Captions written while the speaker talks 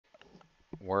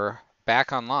We're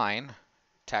back online,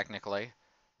 technically.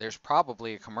 There's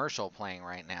probably a commercial playing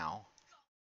right now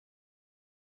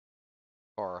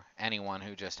for anyone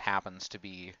who just happens to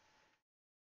be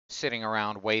sitting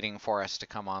around waiting for us to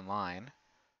come online.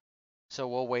 So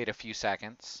we'll wait a few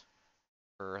seconds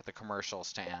for the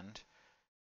commercials to end.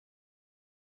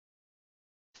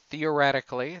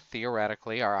 Theoretically,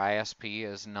 our ISP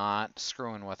is not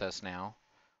screwing with us now.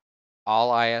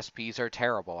 All ISPs are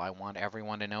terrible. I want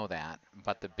everyone to know that.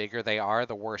 But the bigger they are,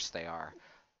 the worse they are.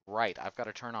 Right, I've got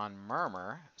to turn on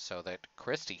Murmur so that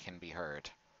Kristie can be heard.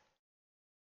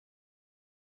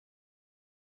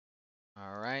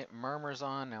 Alright, Murmur's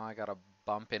on. Now I gotta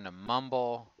bump into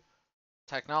Mumble.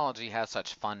 Technology has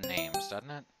such fun names, doesn't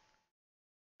it?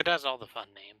 It has all the fun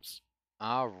names.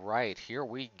 Alright, here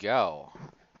we go.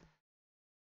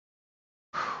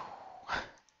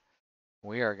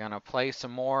 We are gonna play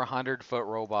some more 100-foot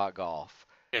robot golf.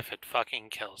 If it fucking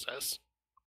kills us.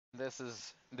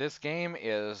 This game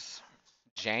is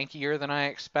jankier than I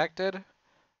expected,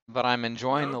 but I'm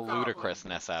enjoying the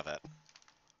ludicrousness of it.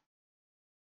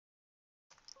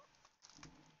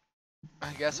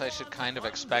 I guess I should kind of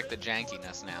expect the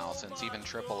jankiness now, since even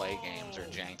AAA games are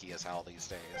janky as hell these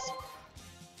days.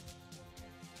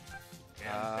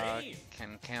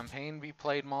 Can campaign be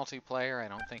played multiplayer? I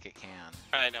don't think it can.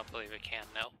 I don't believe it can,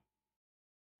 no.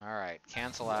 Alright,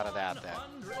 cancel out of that then.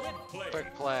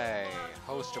 Quick play.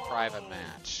 Host a private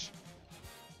match.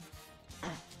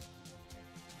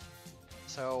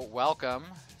 So, welcome,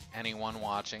 anyone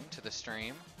watching, to the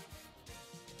stream.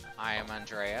 I am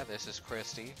Andrea, this is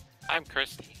Kristie. I'm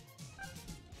Kristie.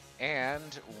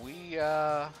 And we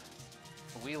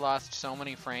lost so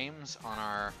many frames on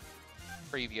our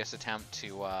previous attempt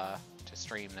to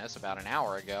stream this about an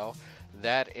hour ago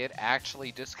that it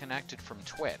actually disconnected from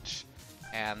Twitch.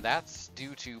 And that's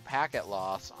due to packet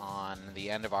loss on the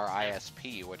end of our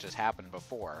ISP, which has happened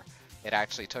before. It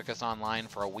actually took us online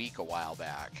for a week a while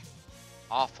back.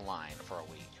 Offline for a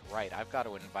week. Right, I've got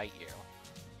to invite you.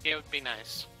 It would be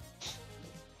nice.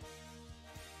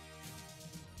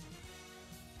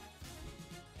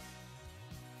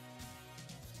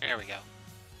 There we go.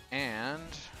 And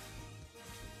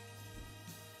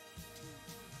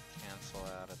cancel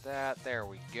out of that. There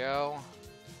we go.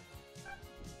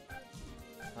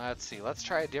 Let's see. Let's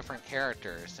try a different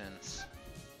character since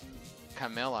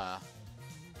Camilla,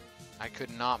 I could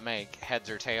not make heads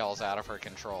or tails out of her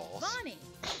controls. Bonnie.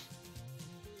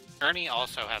 Ernie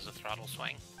also has a throttle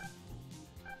swing.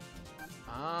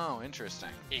 Oh, interesting.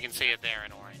 You can see it there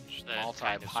in orange. The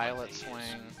Multi-pilot kind of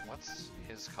swing. What's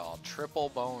his called? Triple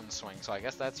bone swing. So I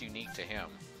guess that's unique to him.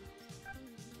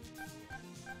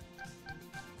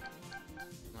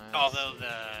 Although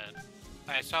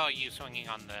I saw you swinging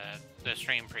on the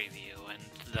stream preview,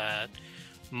 and the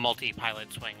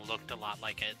multi-pilot swing looked a lot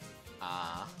like it.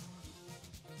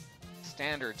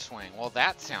 Standard swing. Well,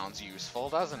 that sounds useful,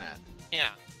 doesn't it? Yeah,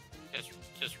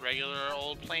 just regular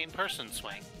old plain person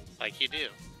swing, like you do.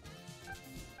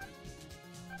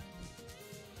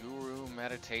 Guru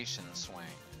meditation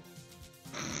swing.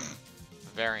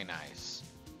 Very nice.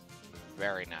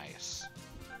 Very nice.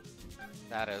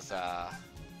 That is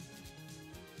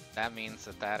that means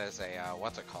that is a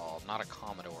what's it called? Not a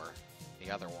Commodore.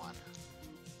 The other one.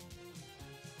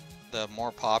 The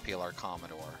more popular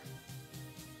Commodore.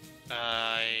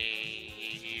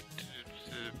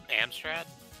 Amstrad?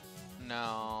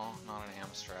 No, not an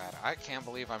Amstrad. I can't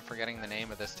believe I'm forgetting the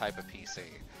name of this type of PC.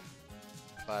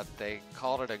 But they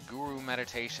called it a Guru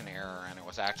meditation error, and it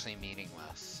was actually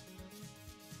meaningless.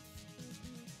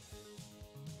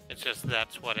 It's just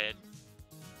that's what it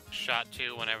shot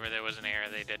to whenever there was an error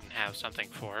they didn't have something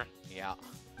for. Yeah.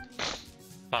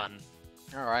 Fun.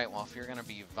 Alright, well if you're gonna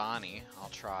be Vani, I'll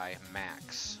try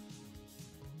Max.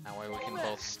 That way we can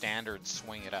both standard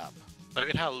swing it up. Look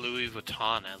at how Louis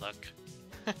Vuitton I look.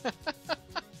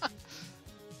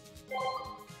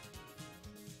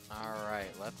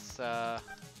 Alright, let's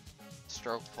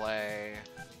stroke play.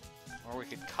 Or we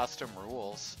could custom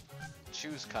rules.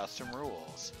 Choose custom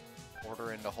rules.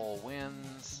 Order into hole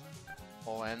wins.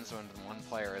 Hole ends when one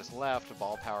player is left.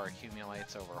 Ball power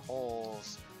accumulates over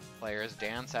holes. Players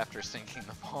dance after sinking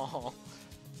the ball.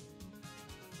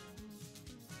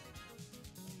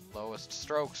 Lowest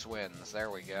strokes wins. There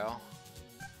we go.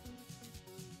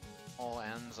 Hole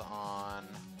ends on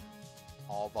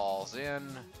all balls in.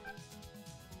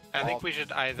 I think we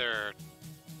should either,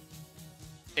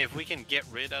 if we can get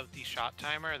rid of the shot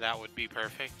timer, that would be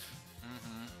perfect.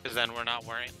 Because then we're not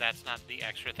worrying, that's not the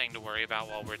extra thing to worry about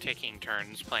while we're taking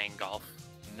turns playing golf.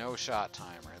 No shot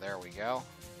timer, there we go.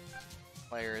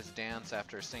 Players dance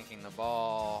after sinking the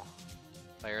ball.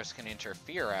 Players can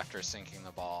interfere after sinking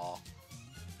the ball.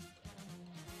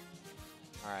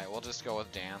 Alright, we'll just go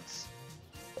with dance.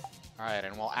 Alright,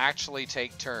 and we'll actually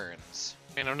take turns.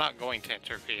 And I'm not going to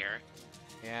interfere.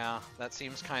 Yeah, that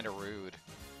seems kind of rude.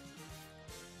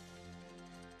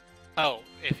 Oh,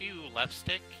 if you left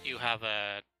stick, you have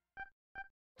a...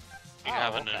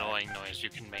 an okay. annoying noise you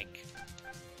can make.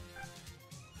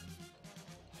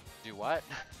 Do what?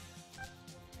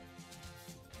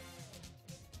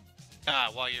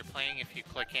 While you're playing, if you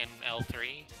click in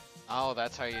L3... Oh,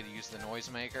 that's how you use the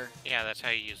noisemaker? Yeah, that's how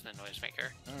you use the noisemaker.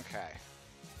 Okay.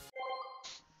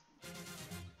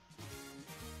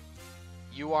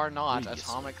 You are not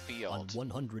Atomic Field. On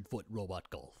 100-foot robot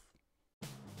golf.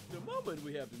 The moment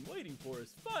we have been waiting for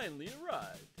has finally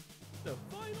arrived. The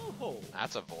final hole.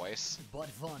 That's a voice. But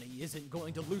Vonnie isn't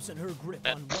going to loosen her grip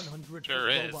That on 100-foot sure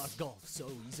robot is. golf so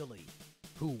easily.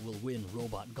 Who will win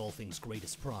robot golfing's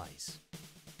greatest prize?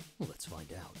 Let's find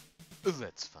out.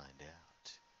 Let's find out.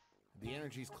 The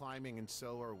energy's climbing and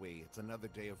so are we. It's another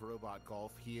day of robot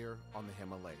golf here on the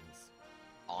Himalayas.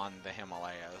 On the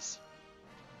Himalayas.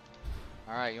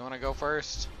 Alright, you want to go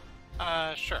first?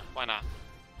 Sure, why not?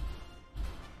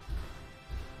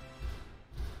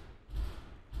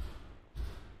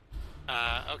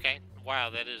 Okay. Wow,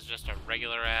 that is just a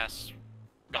regular-ass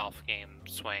golf game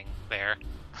swing there.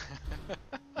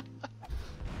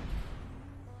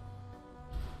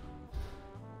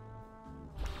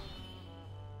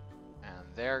 And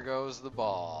there goes the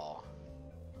ball.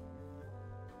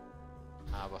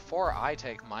 Before I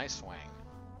take my swing,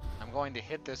 I'm going to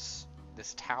hit this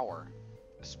tower,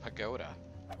 this pagoda.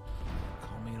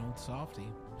 Call me an old softy.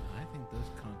 I think those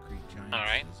concrete giants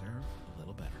Alright. deserve a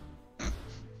little better.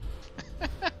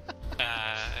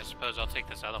 I suppose I'll take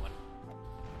this other one.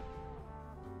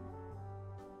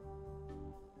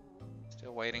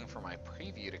 Still waiting for my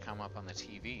preview to come up on the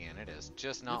TV, and it is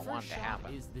just not The wanting first to shot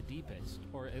happen. is the deepest,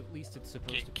 or at least it's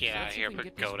supposed to be. Get So out let's of see here, if we can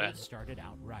get this pagoda. race started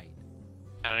out right.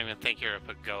 I don't even think you're a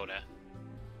pagoda.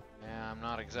 Yeah, I'm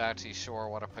not exactly sure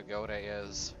what a pagoda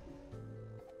is.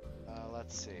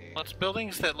 Let's see. Well, it's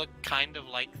buildings that look kind of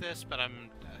like this, but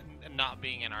I'm not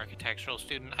being an architectural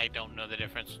student. I don't know the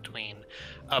difference between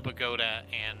a pagoda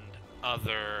and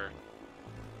other,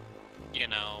 you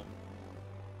know,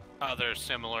 other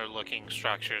similar looking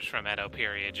structures from Edo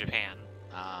period Japan.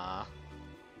 Oh.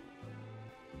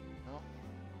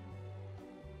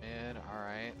 Mid,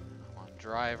 alright. I'm on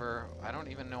driver. I don't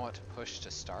even know what to push to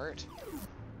start.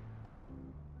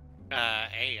 A,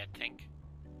 I think.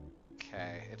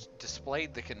 Okay, it's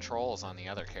displayed the controls on the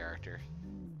other character.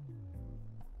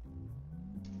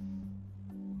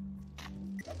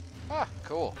 Ah,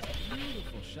 cool.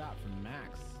 Beautiful shot from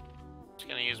Max. Just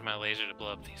gonna use my laser to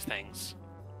blow up these things.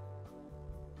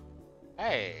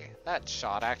 Hey, that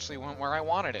shot actually went where I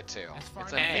wanted it to. As far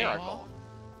It's as a I know. miracle.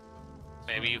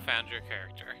 Maybe you found your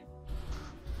character.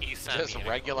 Isa Just Miracle.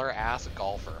 regular ass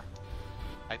golfer.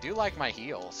 I do like my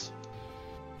heels.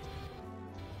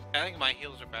 I think my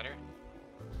heels are better.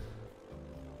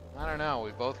 I don't know,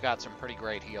 we both got some pretty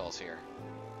great heels here.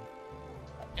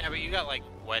 Yeah, but you got like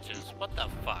wedges. What the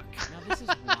fuck? Now this is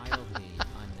wildly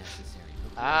unnecessary. but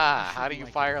really, Ah, it should how be do you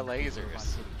like fire robots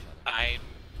lasers? hit each other. I'm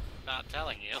not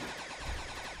telling you.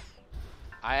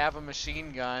 I have a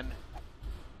machine gun.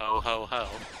 Ho ho ho.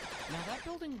 Now that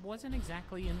building wasn't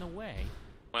exactly in the way.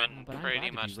 Went But I'm pretty glad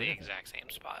to be much the rid of it. exact same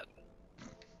spot.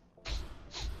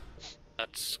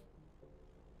 Let's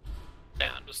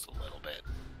down just a little bit.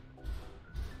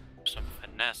 Some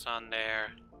finesse on there.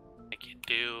 Like you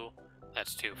do.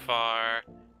 That's too far.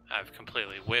 I've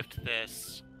completely whiffed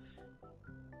this.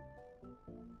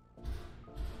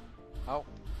 Oh,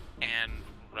 And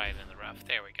right in the rough.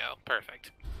 There we go.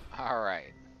 Perfect.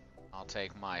 alright. I'll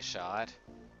take my shot.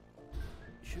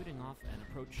 Shooting off an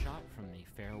approach shot from the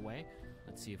fairway.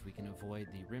 Let's see if we can avoid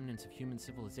the remnants of human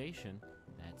civilization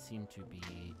that seem to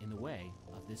be in the way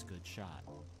of this good shot.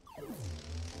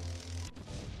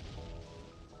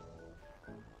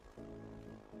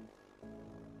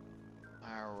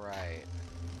 Alright.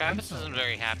 Travis isn't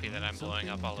very happy that I'm blowing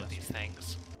up all of these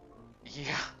things.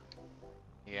 Yeah.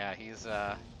 Yeah, he's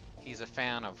a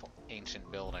fan of ancient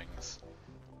buildings.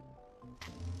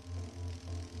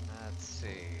 Let's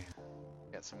see.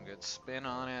 Get some good spin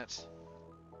on it.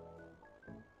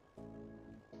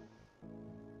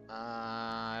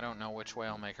 I don't know which way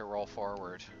I'll make it roll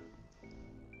forward.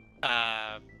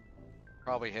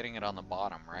 Probably hitting it on the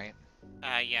bottom, right?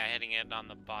 Yeah, hitting it on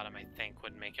the bottom, I think,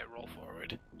 would make it roll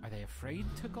forward. Are they afraid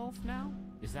to golf now?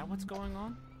 Is that what's going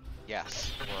on?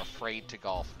 Yes, we're afraid to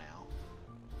golf now.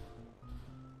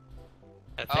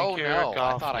 I think Oh you're no, a I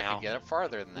golf thought I now. could get it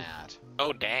farther than that.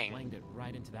 Oh, dang. Langed it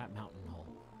right into that mountain hole.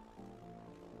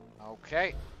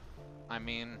 Okay. I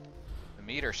mean, the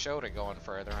meter showed it going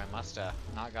further. I must have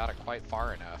not got it quite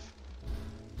far enough.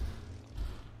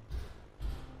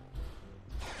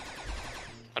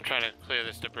 I'm trying to clear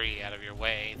this debris out of your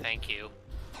way. Thank you.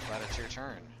 But it's your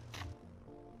turn.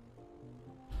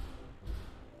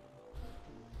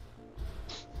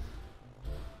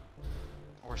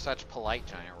 We're such polite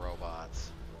giant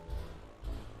robots.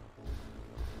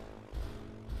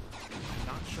 I'm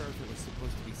not sure if it was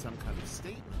supposed to be some kind of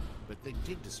statement, but they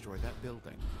did destroy that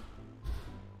building.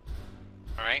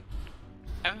 Alright.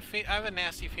 I have a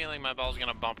nasty feeling my ball's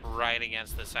gonna bump right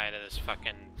against the side of this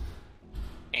fucking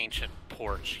ancient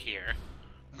porch here.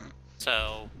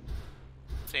 So,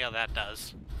 see how that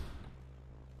does.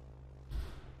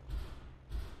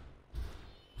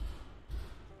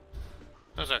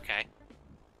 It was okay.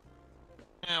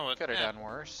 Yeah, well, Could have done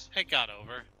worse. It got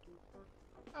over.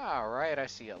 Alright, I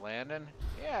see it landing.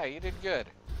 Yeah, you did good.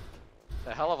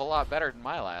 A hell of a lot better than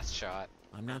my last shot.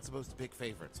 I'm not supposed to pick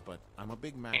favorites, but I'm a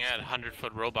big match. At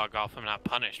 100-foot robot golf, I'm not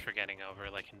punished for getting over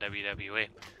like in WWE.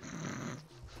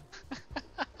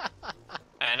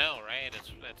 I know, right?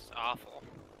 It's awful.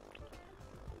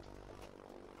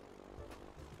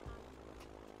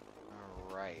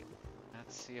 Alright.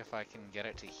 Let's see if I can get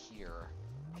it to here.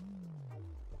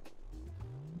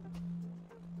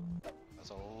 That's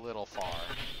a little far.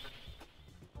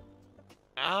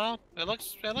 Oh, it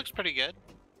looks pretty good.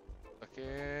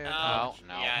 Okay. Oh, Oh,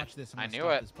 no. yeah. Watch this. I'm I gonna knew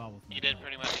stop it. This ball with my You did leg.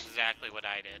 pretty much exactly what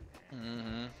I did.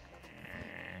 Mm-hmm.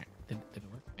 Did it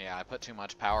work? Yeah, I put too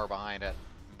much power behind it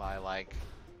by, like,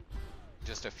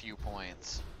 just a few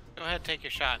points. Go ahead, take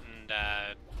your shot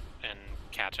and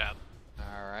catch up.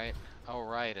 Alright. Oh,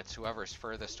 right. It's whoever's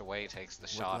furthest away takes the We're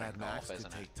shot glad in Max golf, could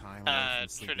isn't it? take time away from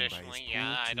sleeping by his Traditionally, pool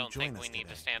yeah. I to don't join think us we need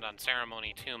today. to stand on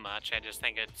ceremony too much. I just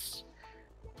think it's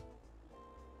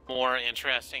more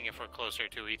interesting if we're closer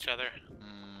to each other.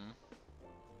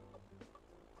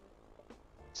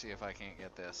 See if I can't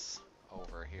get this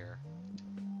over here.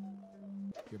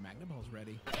 Your Magna Ball's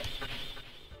ready.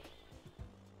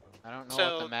 I don't know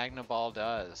So- what the Magna Ball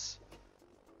does.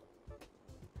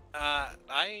 I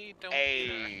don't either.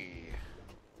 Hey!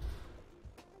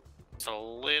 It's a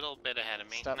little bit ahead of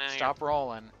me. Stop, No, you're- stop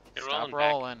rolling. you're Stop rolling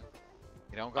back. rolling.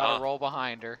 You don't gotta roll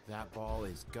behind her. That ball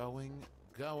is going.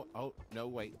 Go. Oh, no,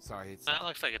 wait. Sorry. It's That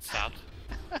looks like it stopped.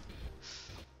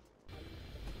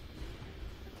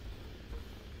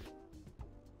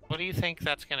 What do you think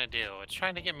that's gonna do? It's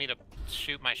trying to get me to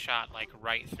shoot my shot like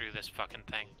right through this fucking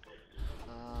thing.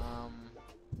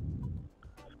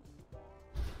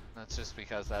 That's just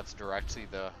because that's directly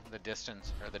the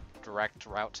distance or the direct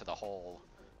route to the hole.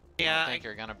 I Yeah, don't think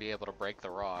you're gonna be able to break the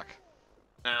rock.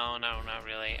 no, not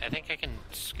really. I think I can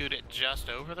scoot it just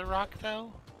over the rock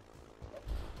though.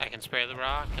 I can spare the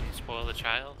rock and spoil the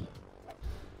child.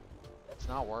 It's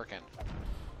not working.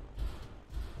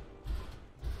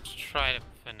 Let's try to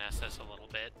finesse this a little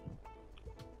bit.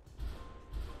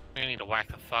 We need to whack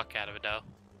the fuck out of it though.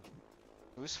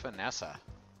 Who's Vanessa?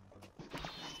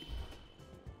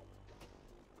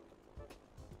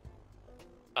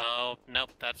 Oh, nope,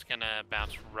 that's gonna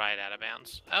bounce right out of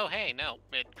bounds. Oh, hey, no,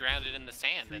 it grounded in the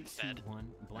sand 3, instead. 2,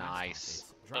 1, blast off Nice. this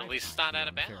But at drive least it's by not out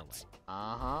of beyond bounds. fairway.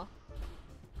 Uh-huh.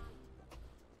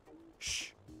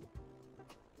 Shh.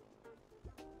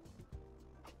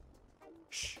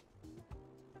 Shh.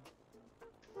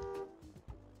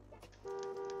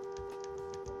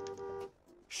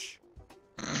 Shh.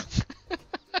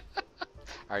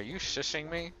 Are you shushing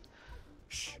me?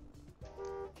 Shh.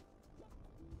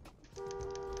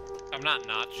 I'm not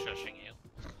shushing you.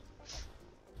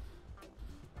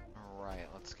 Alright,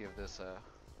 let's give this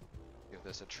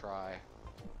a try.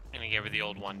 I'm gonna give her the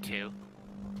old 1-2.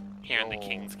 Here in the Oh.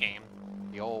 Kings game.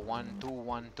 The old 1-2,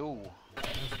 1-2. That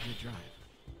was a good drive.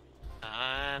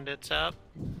 And it's up.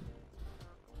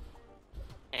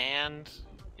 And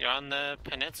you're on the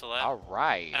peninsula.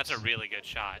 Alright. That's a really good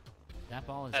shot. That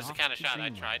ball is That's the off kind of the shot I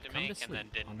green tried line. to Come make and sleep then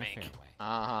didn't on the make. fairway.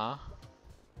 Uh-huh.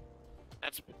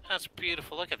 That's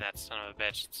beautiful. Look at that son of a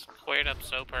bitch. It's squared up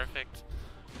so perfect.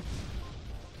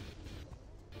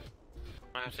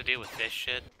 I have to deal with this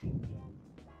shit.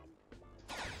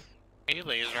 Are you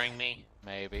lasering me?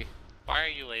 Maybe. Why are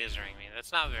you lasering me?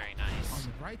 That's not very On nice. the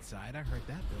bright side, I heard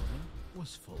that building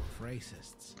was full of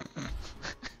racists.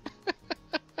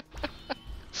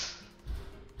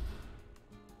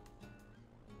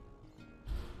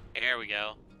 There we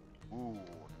go. Ooh,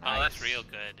 nice. Oh, that's real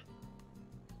good.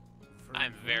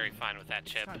 I'm very fine with that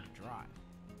It's chip. time to drive.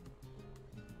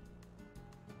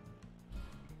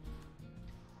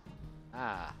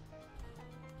 Ah.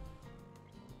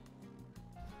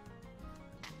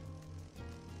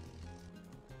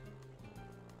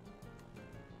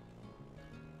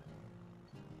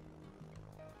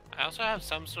 I also have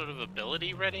some sort of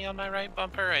ability ready on my right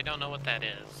bumper. I don't know what that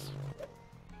is.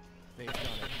 They've done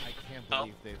it. I can't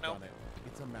believe they've done it.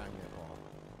 It's a magnet ball.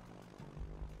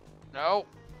 No.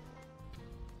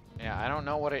 Yeah, I don't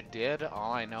know what it did.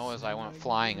 All I know is I went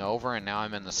flying over and now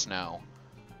I'm in the snow.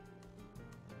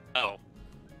 Oh.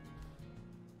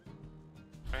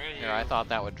 Where are you? Here, I thought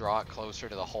that would draw it closer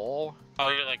to the hole. Oh,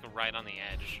 you're like right on the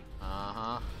edge.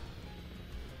 Uh-huh.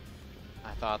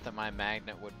 I thought that my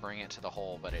magnet would bring it to the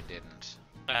hole, but it didn't.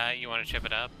 You want to chip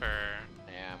it up, or?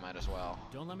 Yeah, might as well.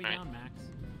 Don't let me Alright. down, Max.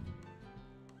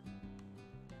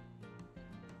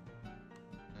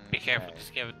 Be careful, Okay.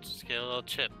 just give it a little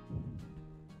chip.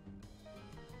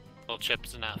 Little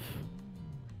chip's enough.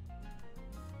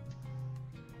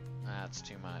 That's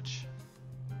too much.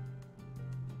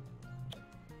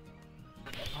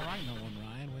 All right, no one,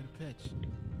 Ryan. Way to pitch.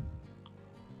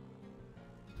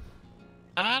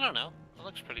 I don't know. It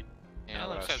looks pretty. Yeah, That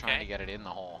but I looks was trying to okay. get it in the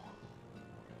hole.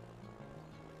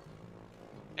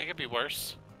 It could be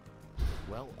worse.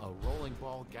 Well, a rolling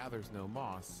ball gathers no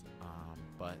moss,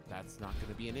 but that's not going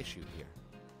to be an issue here.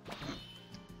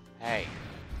 Hey.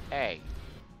 Hey.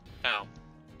 No.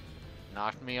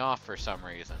 Knocked me off for some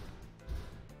reason.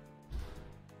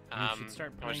 You should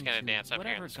start I'm just praying gonna to dance up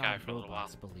here in whatever the sky god for a little while.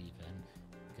 robots believe in,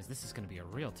 because this is going to be a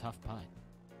real tough putt.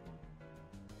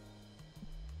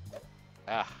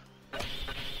 Ah.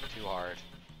 Too hard.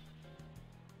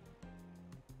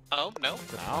 Oh, no.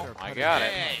 The No, putter I putted got it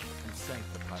it. Hey. And sank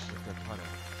the putt with their putter.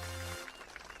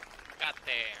 Got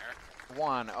there.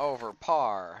 1 over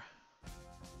par.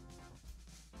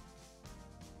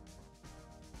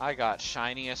 I got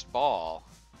shiniest ball.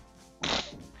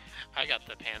 I got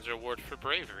the Panzer Award for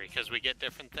bravery because we get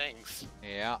different things.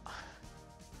 Yeah.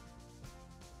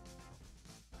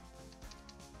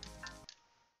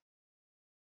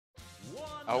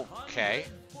 Okay.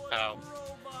 Oh.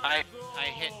 I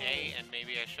hit A and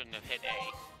maybe I shouldn't have hit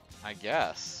A. I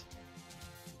guess.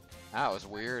 That was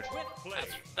weird.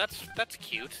 That's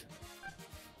cute.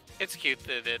 It's cute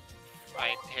that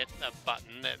I hit a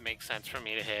button that makes sense for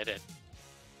me to hit it.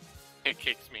 It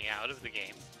kicks me out of the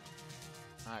game.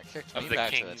 It kicked Of me the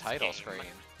back to the King's title game. screen.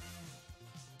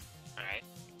 Alright.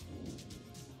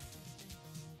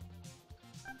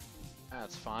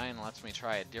 That's fine. Lets me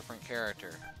try a different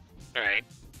character. Alright.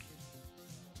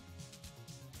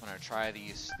 I'm gonna try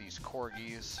these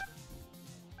corgis.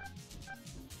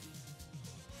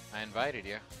 I invited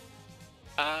you.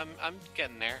 I'm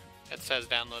getting there. It says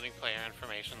downloading player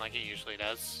information like it usually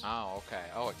does. Oh, okay.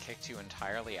 Oh, it kicked you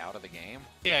entirely out of the game?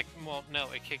 Yeah, well,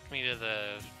 no, it kicked me to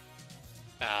the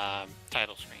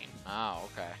title screen. Oh,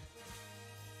 okay.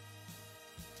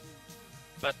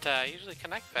 But I usually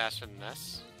connect faster than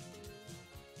this.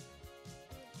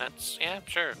 Yeah,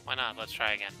 sure, why not? Let's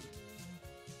try again.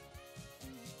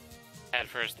 Head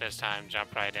first this time,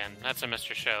 jump right in. That's a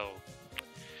Mr. Show.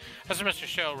 That's a Mr.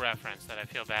 Show reference that I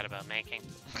feel bad about making.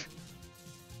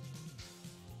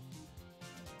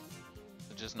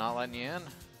 Just not letting you in?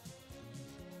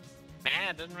 Nah,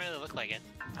 it doesn't really look like it.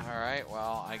 Alright,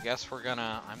 well, I guess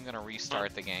I'm gonna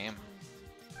restart the game.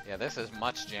 Yeah, this is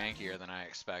much jankier than I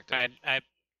expected. I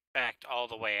backed all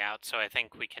the way out, so I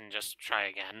think we can just try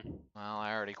again. Well,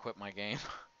 I already quit my game.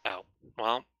 Oh,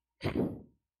 well.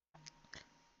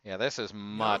 Yeah, this is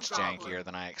much jankier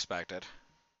than I expected.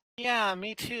 Yeah,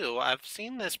 me too. I've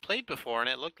seen this played before, and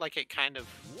it looked like it kind of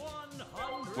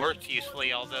worked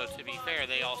usefully, although, to be fair,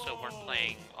 they also weren't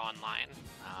playing online.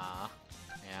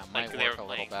 Yeah, it Like might they work were a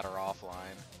little playing. better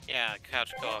offline. Yeah,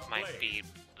 couch co-op might be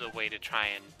the way to try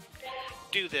and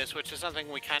do this, which is something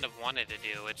we kind of wanted to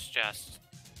do. It's just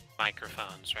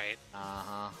microphones, right?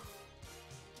 Uh-huh.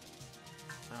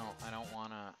 No, I don't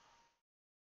wanna...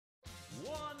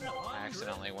 I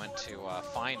accidentally went to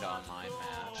find online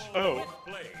match. Oh.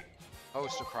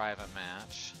 Host a private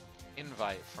match.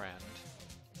 Invite friend.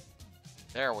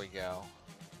 There we go.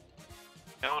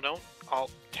 No, don't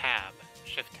Alt-Tab.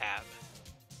 Shift-Tab.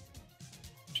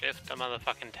 Shift the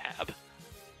motherfucking tab.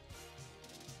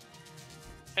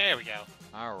 There we go.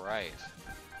 Alright.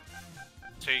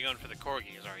 So you're going for the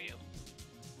corgis, are you?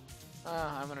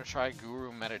 I'm gonna try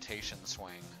Guru Meditation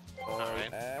Swing.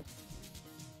 Alright.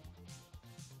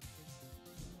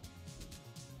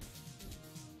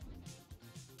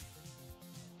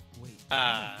 Wait.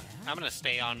 I'm gonna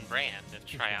stay on brand and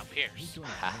try out Who's Pierce. doing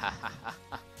that?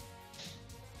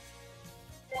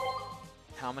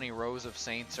 How many rows of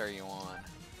saints are you on?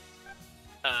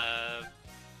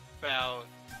 About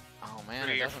Oh man,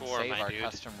 3 it or doesn't 4, save my our dude.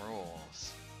 custom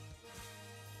rules.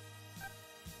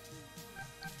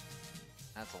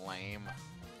 That's lame.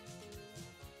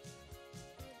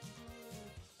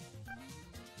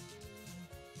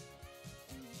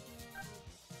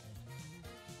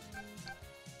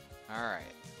 Alright,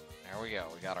 there we go.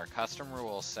 We got our custom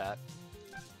rules set.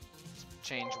 Let's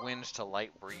change wind to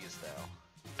light breeze,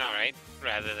 though. Alright,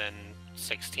 rather than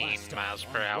 16 Blast miles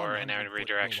off per on hour in 100 every foot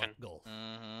direction. robot golf.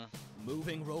 Mm-hmm.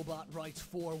 Moving robot writes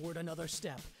forward another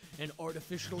step. An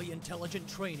artificially intelligent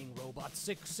training robot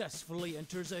successfully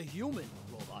enters a human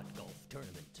robot golf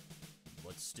tournament.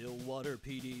 But Stillwater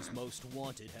PD's Most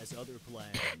Wanted has other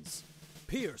plans.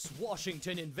 Pierce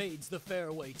Washington invades the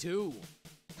fairway too.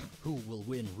 Who will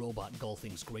win robot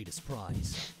golfing's greatest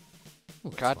prize?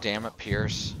 Let's God find damn it, out.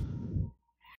 Pierce.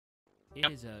 It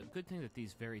is a good thing that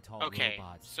these very tall Okay,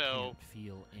 robots so- can't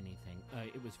feel anything.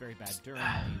 It was very bad during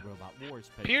the Robot Wars,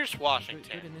 but Pierce good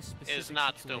Washington in this is specific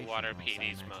not situation, Stillwater else I PD's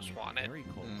imagine Most it'd be Wanted. very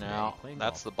cold No, today playing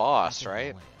that's golf. the boss, Nothing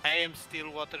right? planned. I am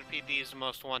Stillwater PD's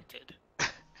Most Wanted.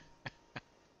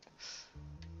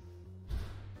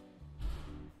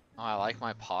 Oh, I like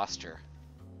my posture.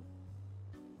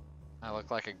 I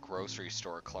look like a grocery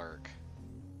store clerk.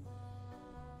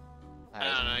 That I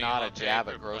don't know, is you not a look jab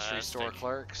very at grocery store plastic.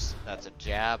 clerks. That's a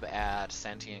jab at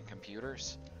sentient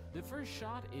computers. The first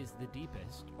shot is the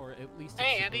deepest, or at least it's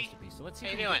Hey, supposed Andy. to be. So let's see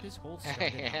How if you we can doing? get this hole Hey,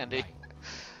 started out Andy.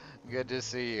 right. Good to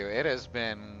see you. It has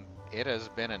been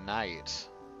a night.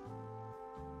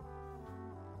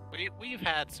 We've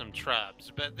had some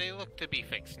trubs, but they look to be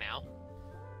fixed now.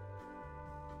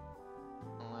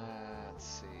 Let's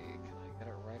see. Can I get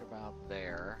it right about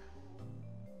there?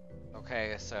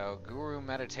 Okay, so Guru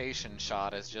meditation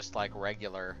shot is just like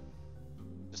regular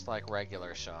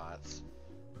shots.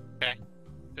 Okay.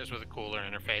 Just with a cooler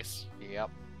interface. Yep.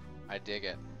 I dig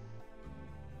it.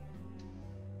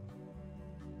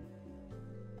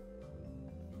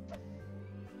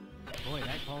 Boy,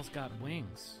 that ball's got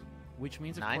wings, which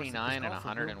means of course, that this 99 and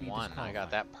golfer will be 101. I got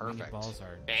disqualified. that Winged perfect. balls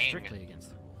are Dang. strictly against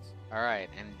the rules. Alright,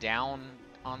 and down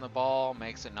on the ball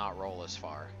makes it not roll as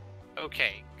far.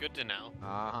 Okay, good to know.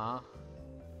 Uh-huh.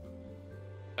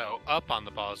 So up on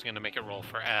the ball is going to make it roll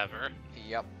forever.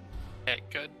 Yep. Okay,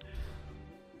 good.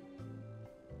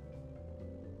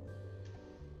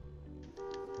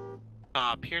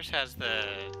 Pierce has the,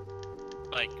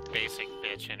 like, basic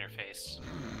bitch interface.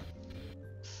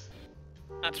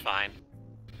 That's fine.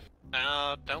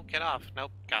 No, don't get off.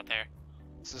 Nope, got there.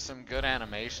 This is some good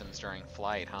animations during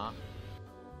flight, huh?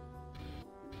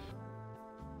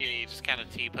 Yeah, you just kind of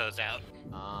T-pose out.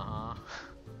 Uh-huh.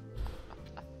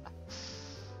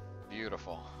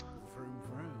 Beautiful. Vroom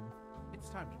vroom. It's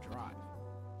time to drive.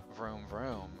 Vroom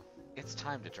vroom. It's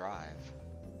time to drive.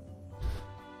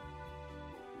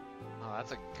 Oh,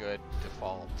 that's a good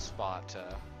default spot to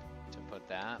put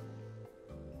that.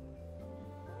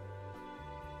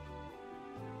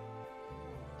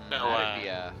 So,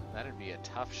 That'd be a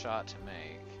tough shot to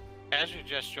make. As you're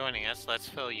just joining us, let's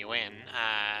fill you in.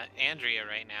 Andrea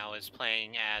right now is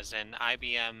playing as an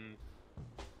IBM,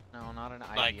 No, not an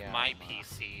IBM. like my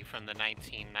PC from the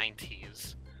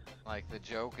 1990s. Like the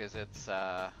joke is it's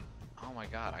oh my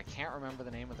god, I can't remember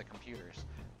the name of the computers.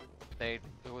 It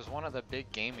was one of the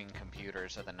big gaming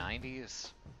computers of the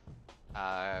 90s.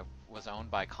 Was owned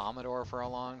by Commodore for a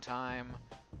long time.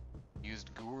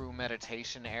 Used Guru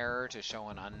meditation error to show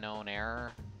an unknown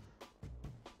error.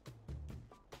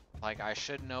 Like, I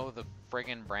should know the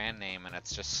friggin' brand name and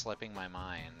it's just slipping my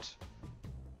mind.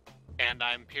 And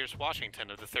I'm Pierce Washington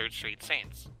of the 3rd Street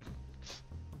Saints.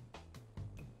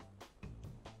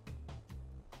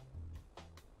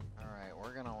 Alright,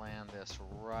 we're gonna land this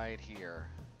right here.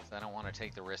 'Cause I don't want to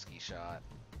take the risky shot.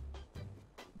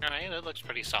 Alright, it looks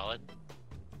pretty solid.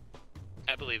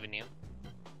 I believe in you.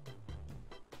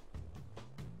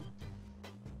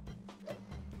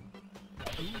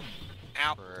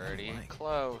 Ow. Pretty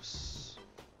close.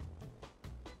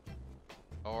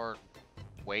 Or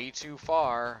way too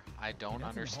far. I don't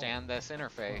understand this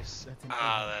interface. That's an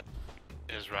Ah,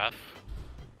 that is rough.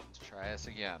 Let's try this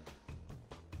again.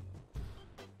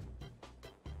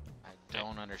 I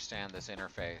don't understand this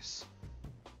interface.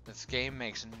 This game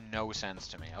makes no sense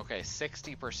to me. Okay,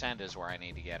 60% is where I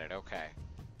need to get it. Okay.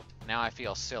 Now I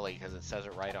feel silly because it says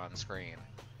it right on screen.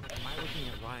 Am I looking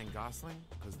at Ryan Gosling?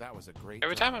 Because that was a great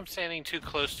Every job. time I'm standing too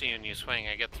close to you and you swing,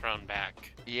 I get thrown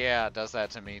back. Yeah, it does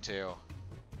that to me too.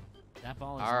 That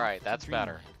ball is All off right, to that's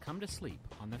better. dreamland. Come to sleep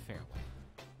on the fairway.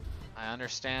 I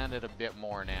understand it a bit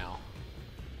more now.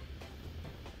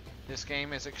 This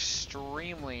game is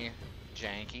extremely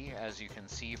janky, as you can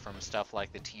see from stuff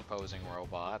like the T-posing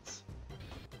robots.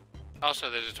 Also,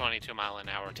 there's a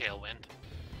 22-mile-an-hour tailwind.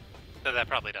 So that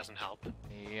probably doesn't help.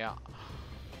 Yeah.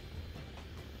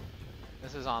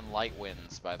 This is on light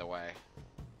winds, by the way.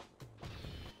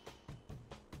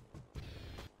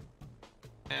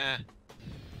 Eh,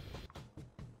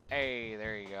 Hey,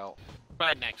 there you go.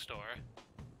 right next door.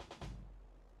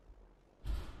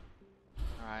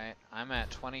 Alright, I'm at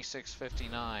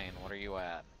 2659. What are you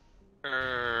at?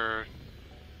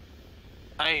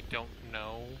 I don't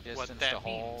know what Distance that to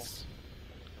hole. means.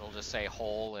 It'll just say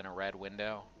hole in a red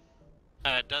window.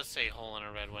 It does say hole in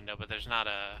a red window, but there's not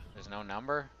a... There's no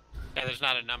number? Yeah, there's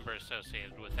not a number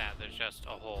associated with that. There's just a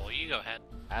hole. You go ahead.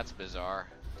 That's bizarre.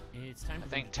 It's time I to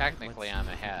think move technically ahead. I'm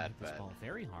Let's see if we can ahead, hit this but ball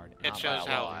very hard. It and shows not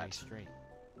how- very straight.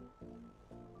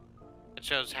 It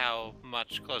shows how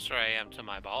much closer I am to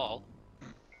my ball.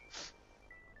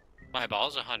 My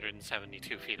ball's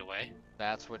 172 feet away.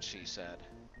 That's what she said.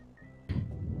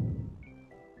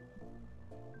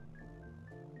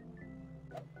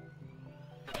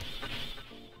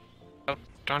 Oh,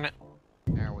 darn it.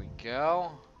 There we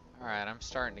go. Alright, I'm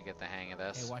starting to get the hang of Hey,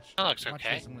 this. watch. That looks watch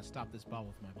okay. this. I'm gonna stop this ball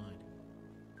with my mind.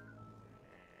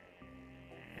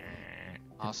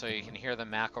 Also, you can hear the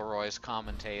McElroys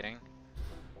commentating.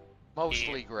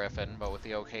 Mostly Griffin, but with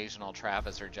the occasional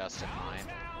Travis or Justin mind.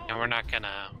 And we're not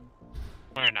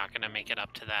gonna make it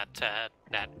up to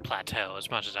that plateau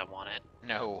as much as I want it.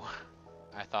 No.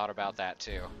 I thought about that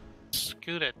too.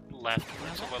 Scoot it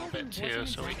leftwards Now, a that little bit wasn't too,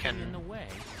 so we exactly in the can way,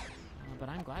 but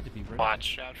I'm glad to be rid of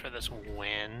watch out for this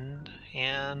wind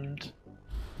and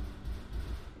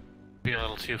be a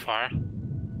little too far.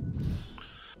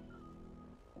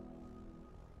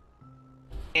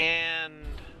 And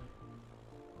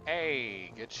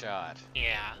Hey, good shot.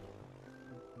 yeah,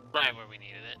 right where we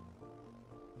needed it.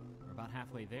 We're about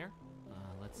halfway there.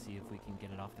 Let's see if we can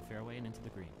get it off the fairway and into the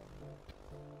green.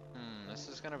 This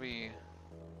is gonna be...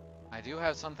 I do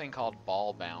have something called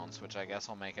ball bounce, which I guess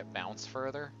will make it bounce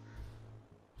further.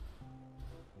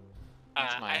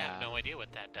 That's my, I have no idea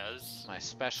what that does. My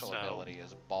special So- ability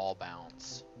is ball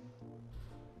bounce.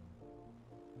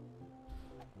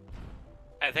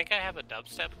 I think I have a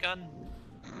dubstep gun.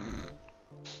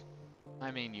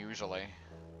 I mean, usually.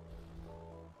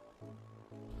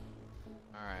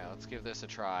 Alright, let's give this a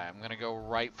try. I'm gonna go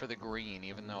right for the green,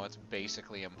 even though it's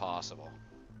basically impossible.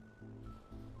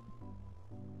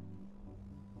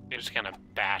 You're just gonna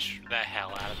bash the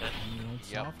hell out of it. I mean, old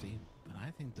Yep. softy, but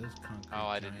I think those concrete Oh,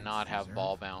 I did giants not have deserve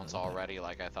ball a bounce little bit. already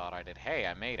like I thought I did. Hey,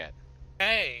 I made it.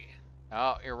 Hey!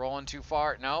 Oh, you're rolling too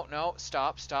far. No, no,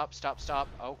 stop, stop, stop, stop.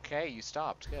 Okay, you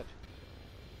stopped. Good.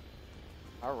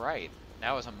 Alright.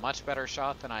 That was a much better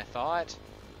shot than I thought.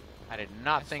 I did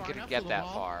not That's think far it'd enough get for the that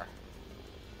ball. far.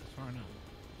 That's far enough.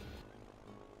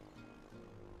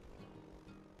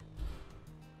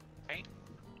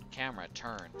 Camera,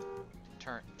 turn.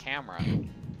 Turn. Camera.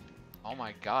 Oh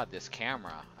my god, this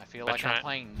camera. I feel But like try- I'm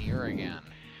playing near again.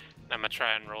 I'm gonna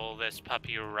try and roll this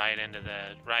puppy right into the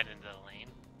lane.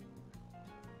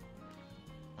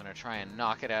 I'm gonna try and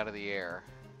knock it out of the air.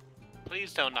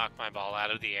 Please don't knock my ball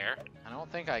out of the air. I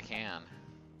don't think I can.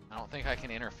 I don't think I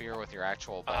can interfere with your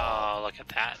actual ball. Oh, look at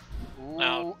that. Ooh,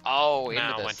 no. oh, into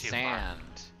No, the went too far.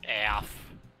 sand. F.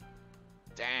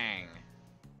 Dang.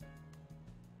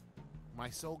 My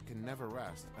soul can never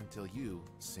rest until you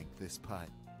sink this putt.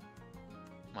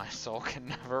 My soul can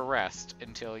never rest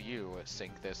until you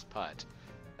sink this putt.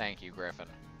 Thank you, Griffin.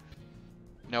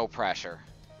 No pressure.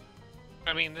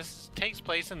 I mean, this takes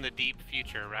place in the deep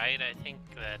future, right? I think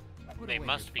that Put they away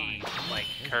must your be, fine like,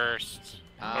 business. cursed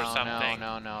or Oh, something.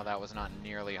 no, that was not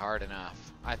nearly hard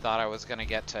enough. I thought I was gonna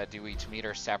get to do each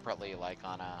meter separately, like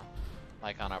on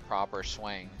a proper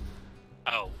swing.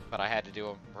 Oh, But I had to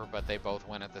do them, but they both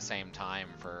went at the same time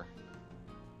for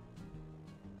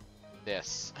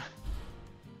this.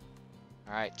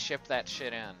 Alright, chip that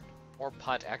shit in. Or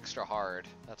putt extra hard.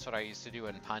 That's what I used to do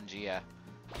in Pangea.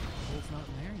 Hole's not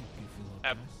in there, you goofy little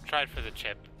I guys. tried for the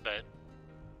chip, but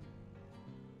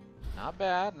Not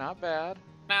bad, not bad.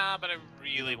 nah, but I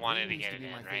really wanted to Green get used it be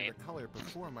in, my right? favorite color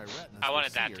before my retinas I were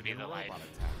wanted that seared to be in the a robot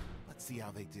life. attack. Let's see how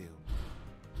they do.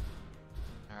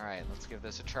 Alright, let's give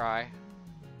this a try.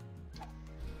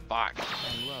 Fuck.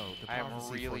 And lo, the I am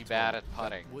prophecy really foretold bad at that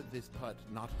putting. Would this putt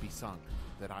not be sunk,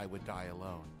 that I would die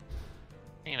alone.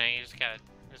 You know, you just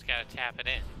gotta tap it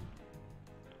in.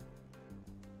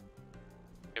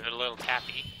 Give it a little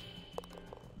tappy.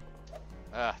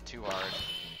 Ugh, too hard.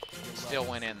 Still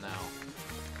went in though.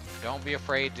 Don't be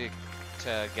afraid to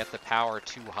get the power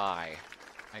too high.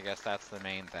 I guess that's the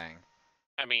main thing.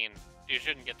 I mean, you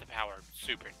shouldn't get the power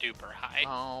super duper high.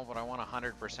 Oh, but I want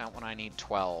 100% when I need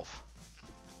 12.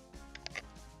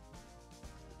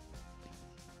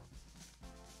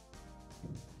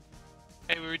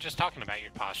 Hey, we were just talking about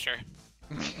your posture.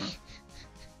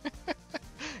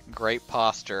 Great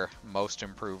posture, most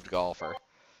improved golfer.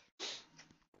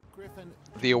 Griffin,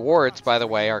 The awards, by the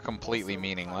way, are completely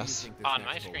meaningless. On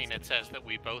my screen, it says that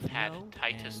we both had No,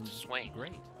 tightest and swing.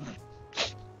 Great.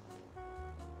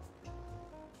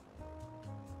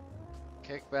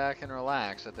 Kick back and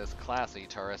relax at this classy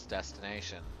tourist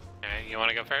destination. Alright, you want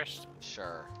to go first?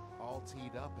 Sure. All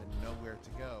teed up and nowhere to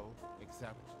go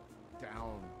except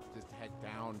down. Just head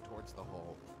down towards the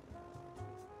hole.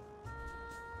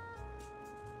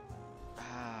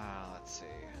 Let's see.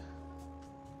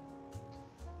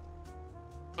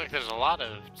 Look, there's a lot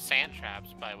of sand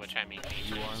traps, by which I mean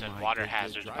You oceans, are and my water good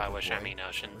hazards, by driver, which I boy. mean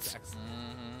oceans.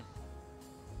 Mm-hmm.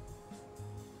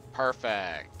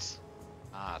 Perfect.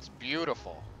 It's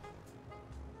beautiful.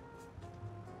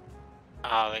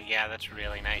 Oh, yeah, that's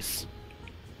really nice.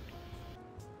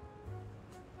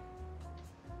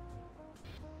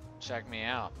 Check me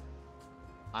out.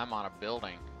 I'm on a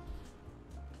building.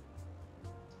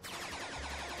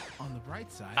 On the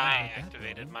bright side, I heard that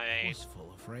activated building my was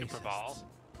full of racists. super ball.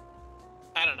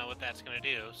 I don't know what that's gonna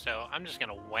do, so I'm just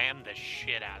gonna wham the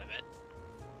shit out of it.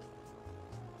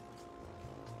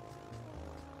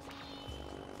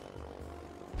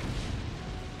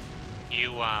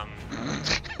 You,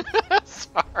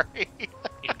 Sorry.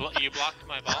 you blocked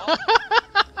my ball?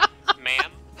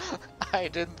 Ma'am? I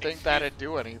didn't think that'd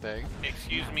do anything.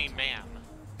 Excuse me, ma'am.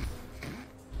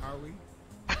 Are we?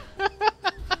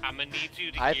 I'm gonna need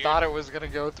you to I gear... thought it was gonna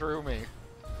go through me.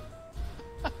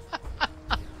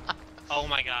 Oh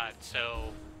my god, so...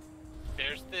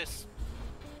 There's this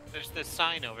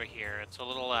sign over here. It's a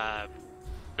little,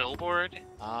 billboard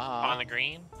on the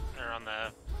green, or on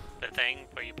the thing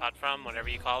where you putt from, whatever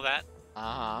you call that.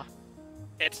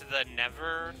 It's the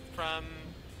Never from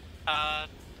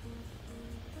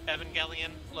Evangelion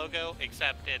logo,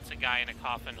 except it's a guy in a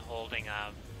coffin holding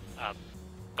a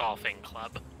golfing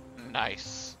club.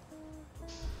 Nice.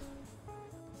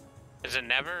 Is it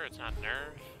Never? It's not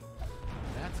Nerve.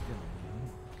 That's gonna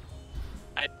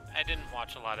I didn't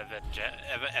watch a lot of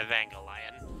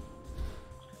Evangelion.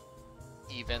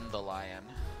 Even the lion.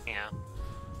 Yeah.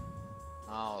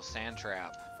 Oh, sand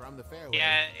trap. From the fairway.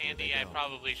 Yeah, here Andy, they I go.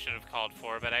 probably should have called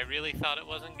for, but I really thought it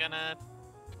wasn't gonna,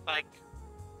 like,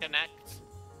 connect.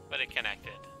 But it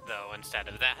connected, though, instead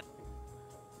of that.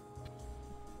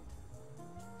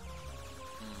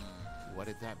 What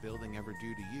did that building ever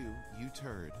do to you, you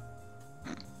turd?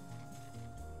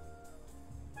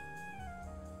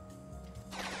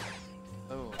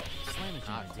 Oh, Slam it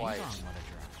Not ding quite. dong, what a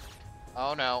drop.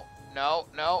 oh no. No,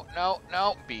 no, no,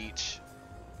 no. Beach.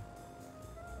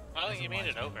 Well, you made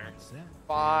it over. That's it.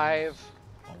 5.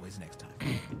 Always next time.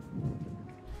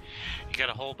 You got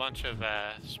a whole bunch of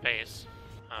space.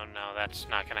 Oh no, that's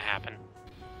not gonna happen.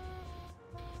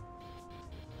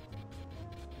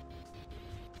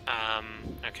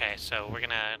 Okay, so we're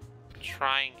gonna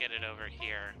try and get it over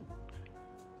here.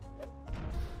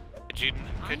 Could you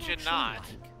I not?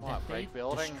 actually like What, that break they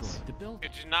buildings? destroyed the building.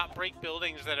 Could you not break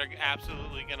buildings that are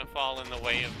absolutely gonna fall in the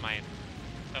way of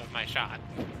my shot?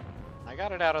 I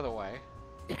got it out of the way.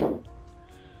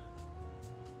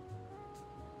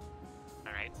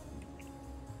 Alright.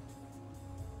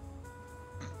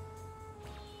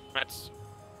 That's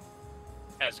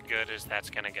as good as that's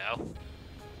gonna go.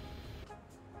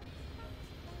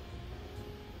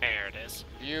 There it is.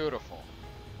 Beautiful.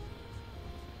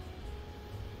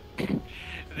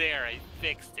 There, I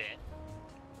fixed it.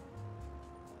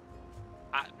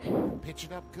 Pitch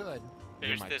it up good. You're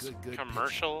There's my this good pitcher.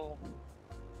 commercial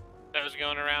that was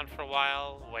going around for a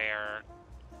while where,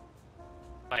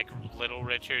 like, Little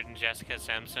Richard and Jessica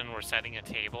Simpson were setting a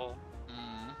table.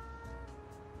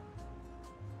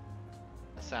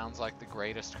 That sounds like the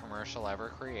greatest commercial ever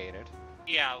created.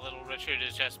 Yeah, Little Richard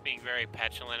is just being very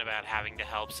petulant about having to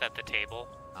help set the table.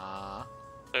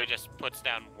 So he just puts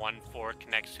down one fork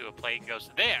next to a plate and goes,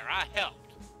 "There, I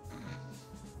helped."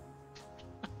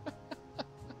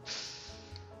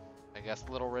 I guess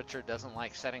Little Richard doesn't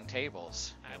like setting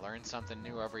tables. I learn something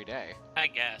new every day. I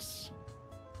guess.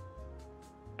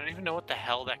 I don't even know what the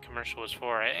hell that commercial was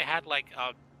for. It had like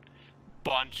a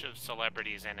bunch of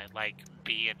celebrities in it, like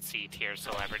B and C tier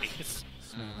celebrities.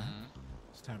 Smell that?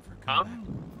 It's time for a Huh?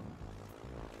 comeback.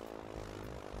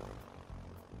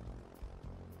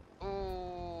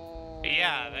 Ooh.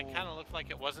 Yeah, that kind of looked like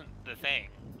it wasn't the thing.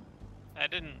 That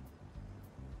didn't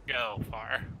go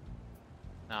far.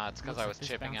 No, it's because Looks I like was this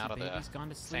chipping bouncy out of the baby's gone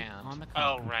to sleep sand. on the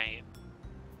Oh, concrete. right.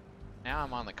 Now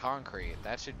I'm on the concrete.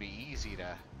 That should be easy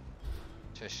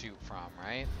to shoot from,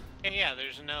 right? Yeah,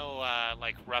 there's no,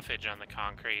 like, roughage on the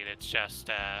concrete. It's just,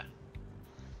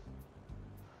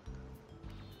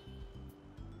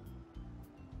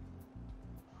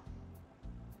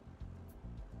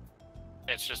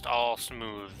 it's just all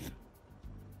smooth.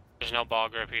 There's no ball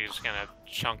grip. You're just gonna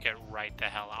chunk it right the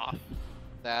hell off.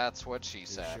 That's what she They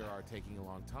said. sure are taking a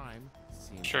long time.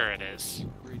 Seems Sure like it is.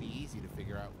 Pretty easy to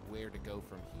figure out where to go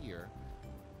from here.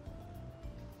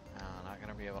 No, not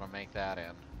gonna be able to make that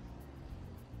in.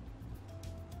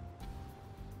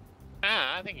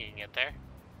 I think you can get there.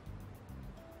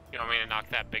 You want me to knock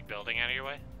that big building out of your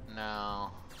way? No,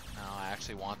 I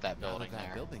actually want that building Now that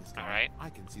there. building's gone, Alright. I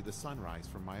can see the sunrise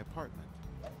from my apartment.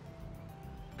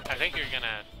 I think you're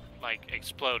gonna, like,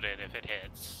 explode it if it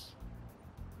hits.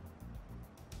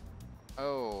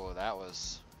 Oh, that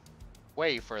was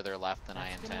way further left than I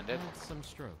That's gonna intended. add some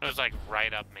stroke. It was, like,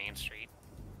 right up Main Street.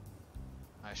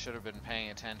 I should have been paying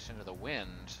attention to the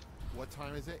wind. What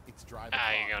time is it? It's drive Ah,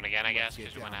 o'clock. you're going again, I Let's guess, get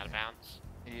because you went down out of there. bounds.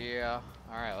 Yeah.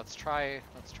 All right, let's try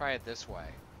it this way.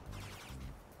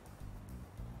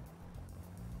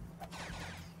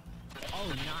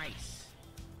 Oh, nice.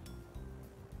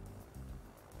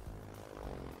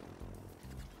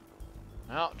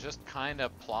 Well, just kind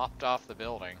of plopped off the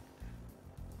building.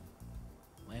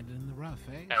 Landed in the rough,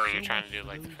 eh? That what you're So trying to much do,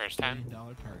 like, the those first time? $1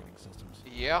 targeting systems.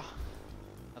 Yeah.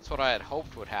 That's what I had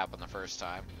hoped would happen the first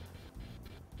time.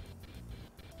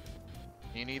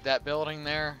 You need that building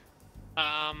there?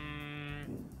 I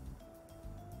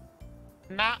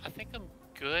think I'm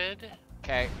good.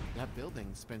 Okay. That building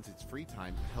spends its free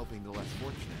time helping the less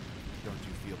fortunate. Don't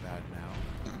you feel bad now?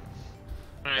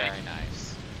 Very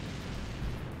nice.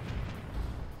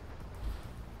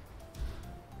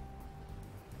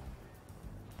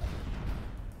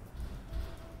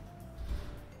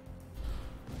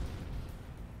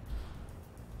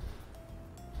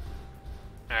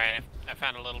 Alright, I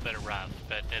found a little bit of rough,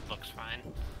 but it looks fine.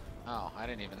 Oh, I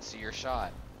didn't even see your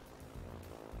shot.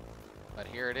 But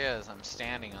here it is. I'm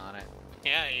standing on it.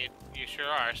 Yeah, you sure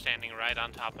are standing right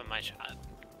on top of my shot.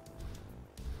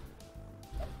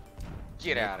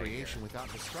 Get No out of here. creation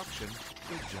without destruction.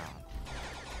 Good job.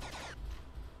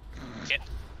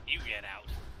 You get out.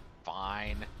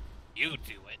 Fine. You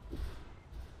do it.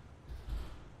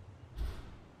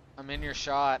 I'm in your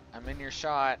shot. I'm in your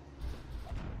shot.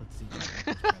 Let's see.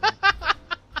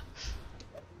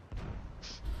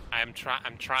 I'm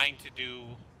trying to do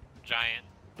giant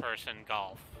person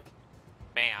golf.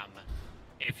 Ma'am,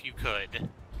 if you could,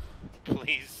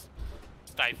 please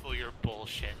stifle your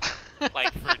bullshit.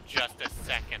 Like for just a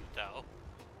second though.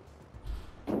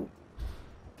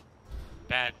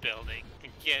 Bad building.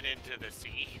 Get into the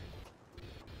sea.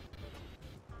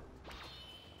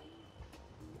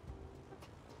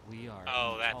 We are.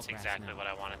 Oh, in that's tall grass exactly now. what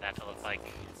I wanted that to look like.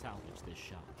 Salvage this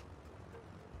shot.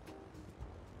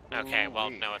 Okay, well,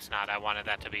 Ooh-wee. no, it's not. I wanted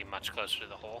that to be much closer to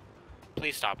the hole.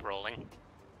 Please stop rolling.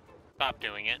 Stop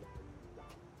doing it.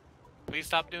 Please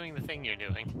stop doing the thing you're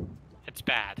doing. It's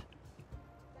bad.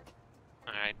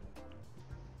 Alright.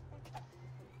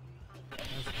 That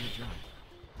was a good job.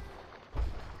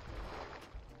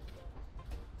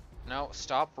 No,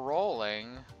 stop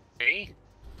rolling. See?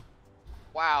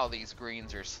 Wow, these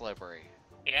greens are slippery.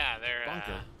 Yeah, they're,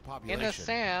 Bunker. In Population. the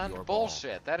sand, your ball.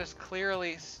 bullshit. That is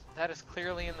clearly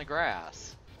in the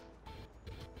grass.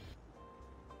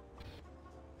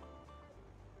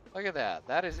 Look at that.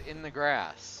 That is in the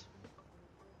grass.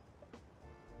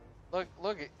 Look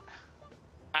at.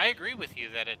 I agree with you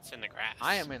that it's in the grass.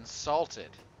 I am insulted.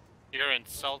 You're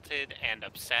insulted and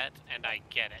upset, and I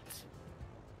get it.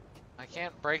 I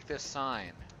can't break this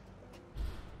sign.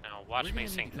 Now, watch We're me gonna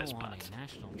sink need to this go on butt. a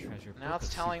national treasure Now book it's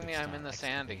of telling secrets me I'm style in the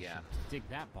sand excavation again. to dig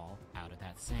that ball out of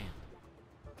that sand.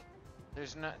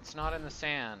 There's no. It's not in the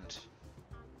sand.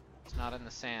 It's not in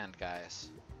the sand, guys.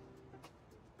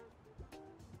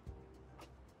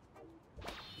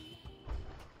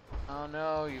 Oh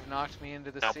no, you've knocked me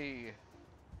into the Nope. sea.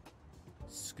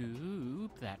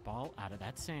 Scoop that ball out of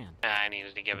that sand. I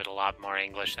needed to give it a lot more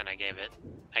English than I gave it.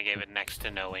 I gave it next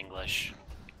to no English.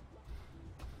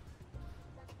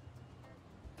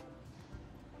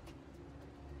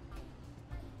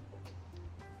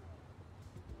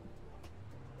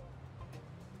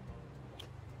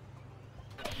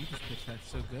 You just pitched that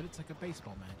so good, it's like a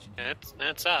baseball match. in here.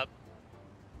 It's up.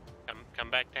 Come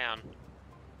back down.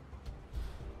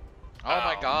 Oh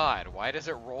my Oh. god, why does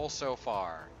it roll so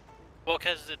far? Well,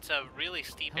 because it's a really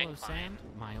steep Hello, incline. sand,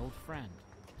 my old friend.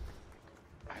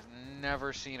 I've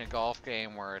never seen a golf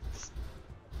game where it's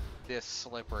this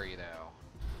slippery, though.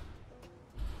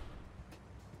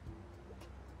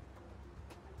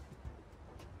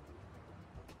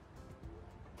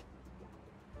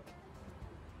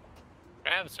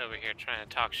 Travis over here trying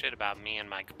to talk shit about me and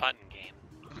my putting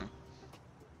game.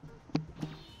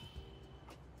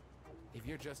 If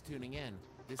you're just tuning in,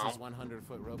 this Oh. is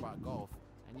 100-foot robot golf,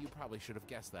 and you probably should have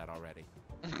guessed that already.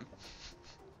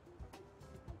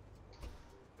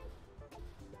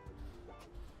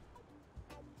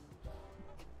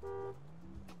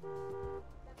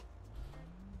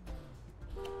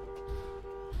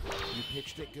 You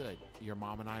pitched it good. Your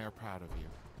mom and I are proud of you.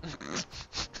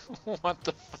 What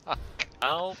the fuck?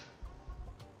 Oh.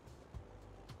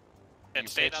 You It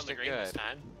stayed on pitched the it green this good.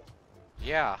 time.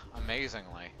 Yeah,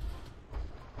 amazingly.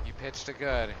 You pitched it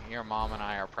good. Your mom and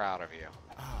I are proud of you.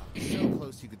 So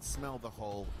close you could smell the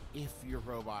hole if your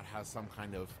robot has some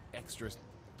kind of extra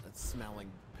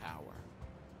smelling power.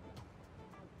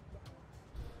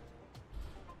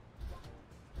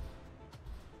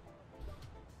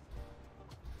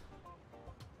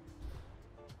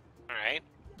 Alright.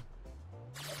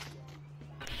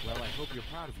 Well, I hope you're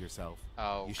proud of yourself.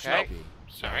 Okay. You should be.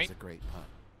 Sorry. That was a great putt.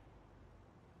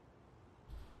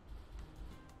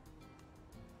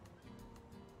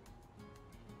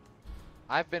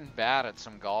 I've been bad at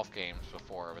some golf games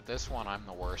before, but this one I'm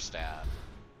the worst at.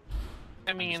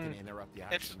 I I'm just mean, going to interrupt the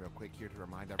action real quick here to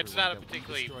remind everyone it's not a that we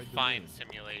particularly destroyed the fine moon.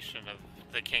 simulation of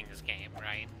the King's game,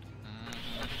 right?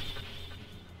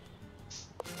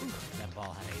 That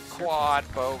ball had a Quad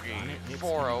surface bogey, on it. It's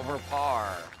 4 gonna over work.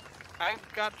 par.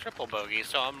 I've got triple bogey,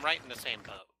 so I'm right in the same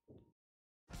boat.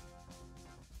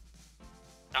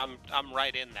 I'm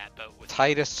right in that boat with you.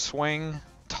 Tightest swing,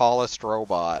 tallest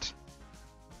robot.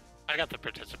 I got the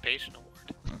participation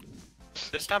award.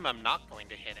 This time I'm not going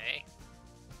to hit A.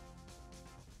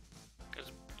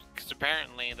 Because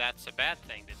apparently that's a bad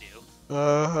thing to do.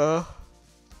 Uh-huh.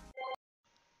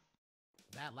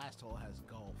 That last hole has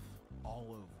golf all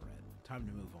over it. Time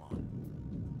to move on.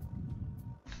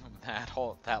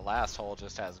 That last hole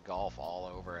just has golf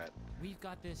all over it. We've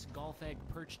got this golf egg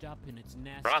perched up in its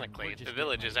nest. and Ironically, we're just the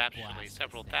village is getting a actually blast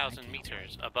several of that. I thousand can't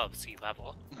meters wait. above sea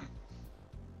level.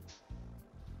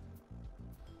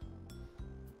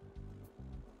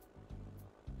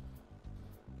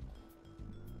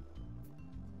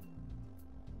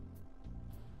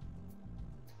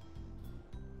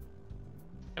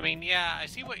 I mean, yeah, I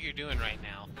see what you're doing right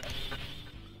now.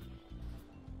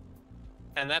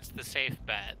 And that's the safe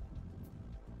bet.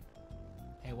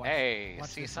 Hey, watch, Hey, watch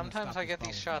see, this, I'm gonna sometimes stop I this get ball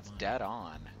these with shots my dead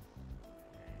on.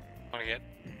 Want to get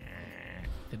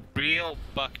real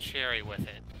buck cherry with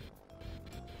it.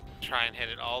 Try and hit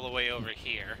it all the way over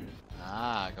here.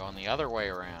 Ah, going the other way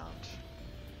around.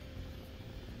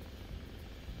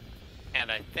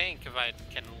 And I think if I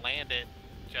can land it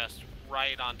just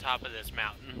right on top of this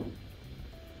mountain.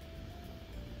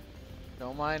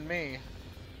 Don't mind me.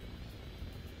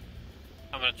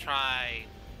 I'm gonna try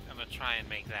and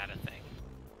make that a thing.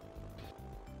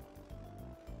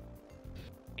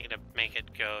 Need to make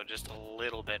it go just a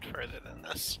little bit further than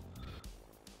this.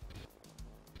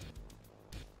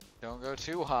 Don't go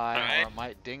too high, Alright. or it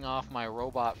might ding off my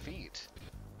robot feet.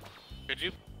 Could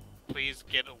you please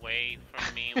get away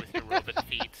from me with your robot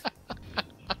feet?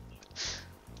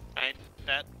 Right?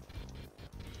 That.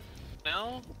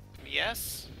 No?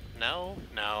 Yes? No?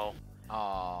 No.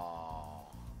 Oh.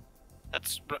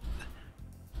 That's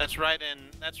right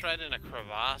in a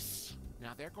crevasse.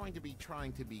 Now, they're going to be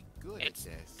trying to be good It's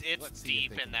at this. it's Let's see if deep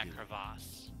they in can that do it.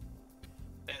 crevasse.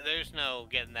 There's no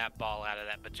getting that ball out of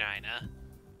that vagina.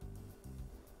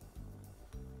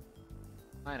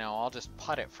 I know, I'll just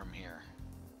putt it from here.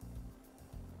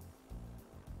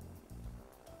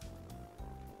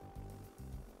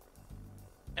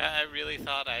 I really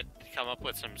thought I'd come up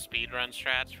with some speedrun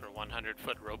strats for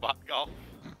 100-foot robot golf.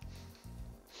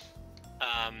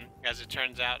 As it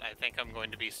turns out, I think I'm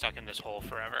going to be stuck in this hole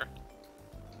forever.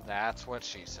 That's what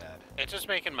she said. It's just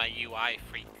making my UI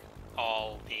freak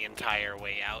all the entire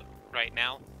way out right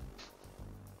now.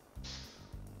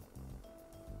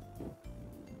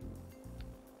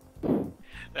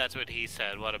 That's what he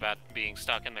said. What about being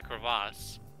stuck in the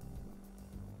crevasse?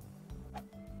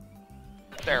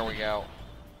 There we go.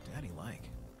 Daddy like.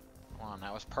 Come on,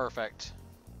 that was perfect.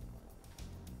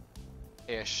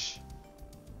 Ish.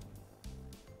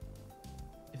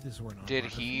 If this were an Did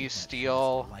autobiography he that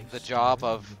steal shows life the story, job we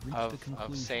of would reach the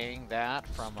conclusion. saying that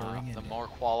from Stirring the ending. more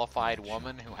qualified Action.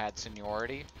 woman who had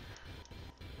seniority?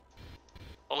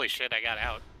 Holy shit, I got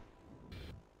out.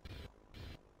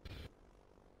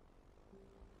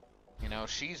 You know,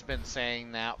 she's been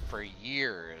saying that for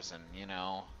years, and, you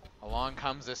know, along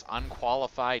comes this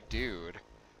unqualified dude.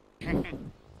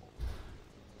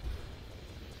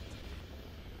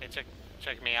 Hey,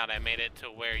 check me out. I made it to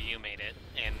where you made it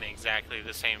in exactly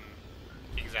the same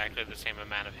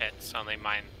amount of hits. Only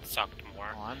mine sucked more.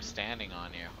 Oh, I'm standing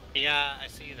on you. Yeah, I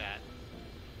see that.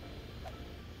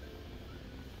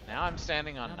 Now I'm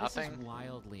standing on Now, this nothing. is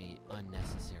wildly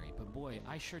unnecessary, but boy,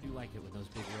 I sure do like it when those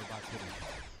big robots hit each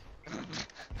other.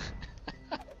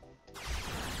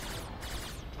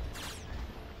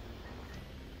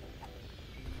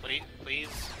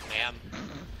 Please, ma'am.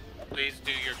 Please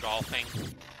do your golfing.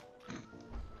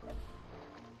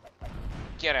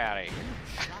 Get out of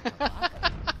here.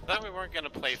 Thought we weren't gonna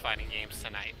play fighting games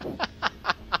tonight.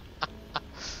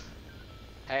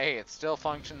 Hey, it still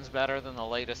functions better than the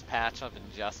latest patch of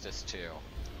Injustice 2.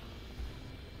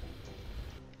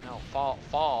 No,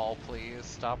 fall, please.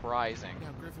 Stop rising.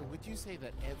 Now, Griffin, would you say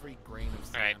that every grain of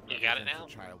sand Alright, you got it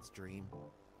represents now? a child's dream?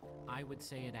 I would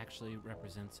say it actually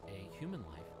represents a human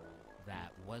life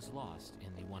that was lost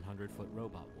in the 100-foot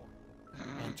robot war.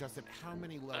 And Justin, how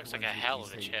many loved Looks like ones a would hell you of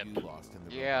a say chip. you lost in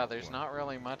the Yeah, robot there's war? not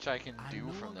really much I can I'm do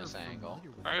no from longer this angle.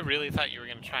 familiar with I really thought you were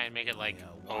gonna try and make it like the,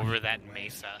 over Washington that way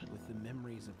mesa. with the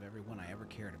memories of everyone I ever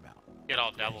cared about. Get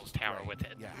all Devil's Tower Right. with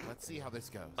it. Yeah, let's see how this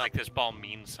goes. Like this ball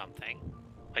means something.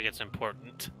 Like it's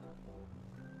important.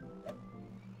 All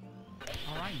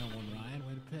right, no one, Ryan.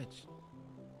 Way to pitch.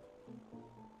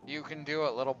 You can do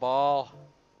it, little ball.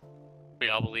 We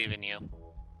all believe in you.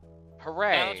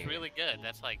 Hooray! That was really good.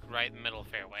 That's like right in the middle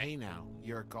fairway. Hey now,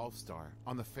 you're a golf star.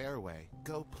 On the fairway,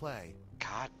 go play.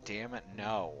 God damn it,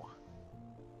 no.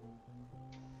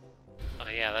 Oh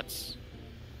yeah, that's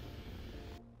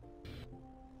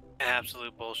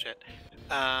absolute bullshit.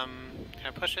 Can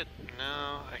I push it?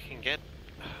 No, I can get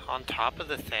on top of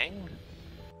the thing?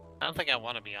 I don't think I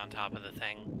want to be on top of the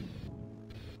thing.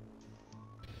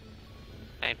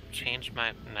 I changed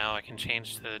my... No, I can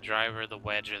change to the driver, the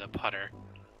wedge, or the putter.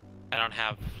 I don't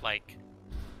have, like,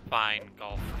 fine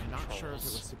golf I'm not sure if it was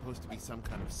controls. supposed to be some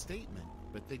kind of statement,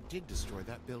 but they did destroy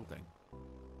that building.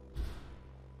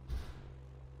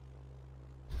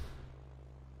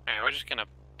 Alright, we're just gonna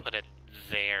put it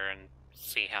there and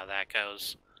see how that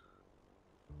goes.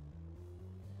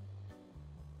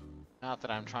 Not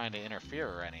that I'm trying to interfere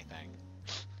or anything.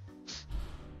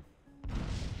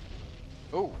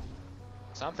 Ooh.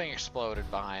 Something exploded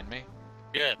behind me.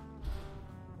 Good.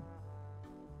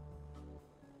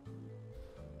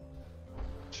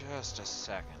 Just a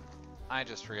second. I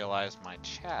just realized my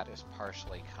chat is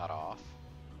partially cut off.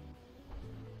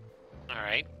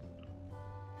 Alright.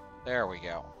 There we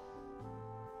go.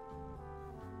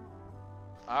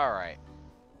 Alright.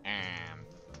 And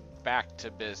back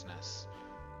to business.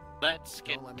 Let's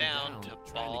get Don't let me down to trying to get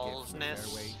from the ballsness.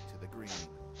 fairway to the green.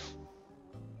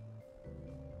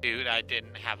 Dude, I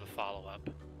didn't have a follow-up.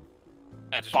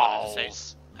 I just wanted to Balls.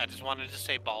 say I just wanted to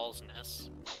say ballsness.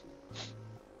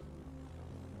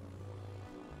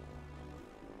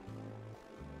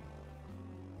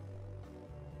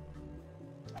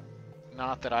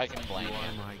 Not that I can blame You you.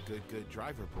 are my good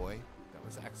driver, boy. That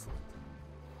was excellent.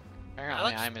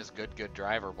 Apparently Alex? I'm his good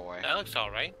driver boy. That looks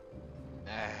alright.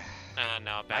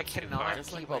 No, I back too cannot far.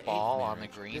 Just keep my a ball eighth on the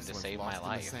marriage, green this to one's save my lost in the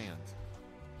life. sand.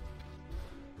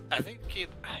 I think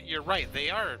you're right. They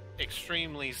are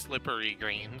extremely slippery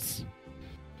greens.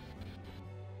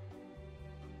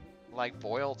 Like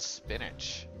boiled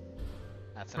spinach.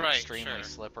 That's an Right, extremely sure.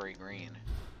 slippery green.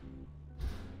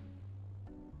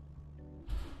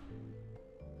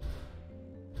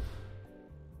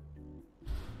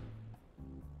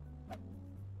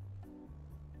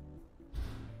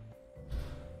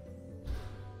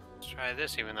 Let's try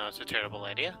this, even though it's a terrible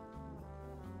idea.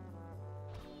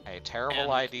 Hey, terrible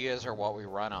And- ideas are what we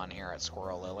run on here at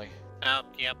Squirrel Lily. Oh,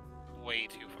 yep. Way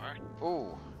too far.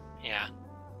 Ooh. Yeah.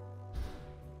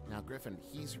 Now, Griffin,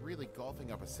 he's really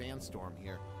golfing up a sandstorm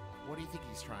here. What do you think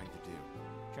he's trying to do?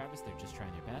 Travis, they're just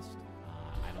trying their best.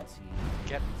 I don't see.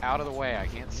 Get out of the way, I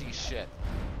can't see shit.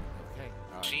 Okay.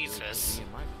 Jesus. you'll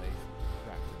put me in my place.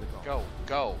 Back to the golf.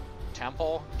 Go.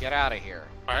 Temple, get out of here.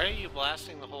 Why are you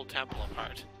blasting the whole temple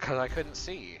apart? Because I couldn't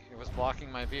see. It was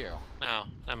blocking my view. Oh,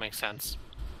 that makes sense.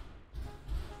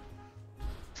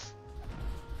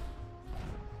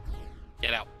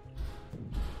 Get out.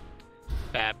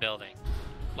 Bad building.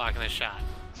 Blocking the shot.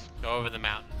 Go over the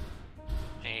mountain.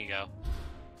 There you go.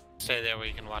 Stay there where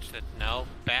you can watch the... No,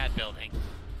 bad building.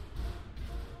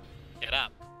 Get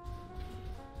up.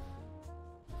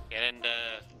 Get into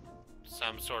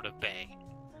some sort of bay.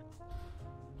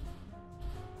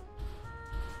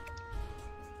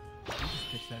 You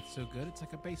just pitched that so good, it's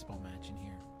like a baseball match in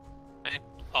here. And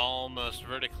almost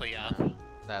vertically up.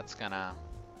 That's gonna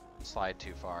slide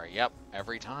too far. Yep,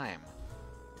 every time.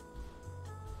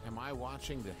 Am I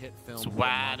watching the hit film? So Real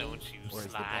why Money, don't you or is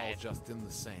the ball slide? just in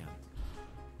the sand?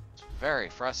 It's very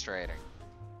frustrating.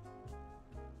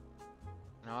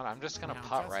 You know what? I'm just gonna Now,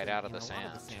 putt right Justin, out of in the a lot sand.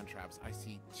 of the sand traps, I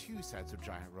see two sets of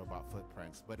giant robot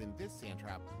footprints, but in this sand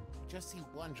trap, just see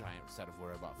one giant set of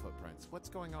robot footprints. What's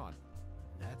going on?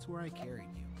 That's where I carried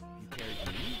you. You carried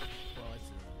me? Well, it's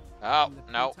Oh, in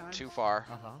the no, times? too far.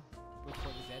 Uh huh.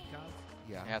 before the dead gods.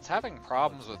 Yeah. Yeah, it's having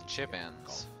problems with chip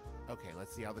ins. Okay,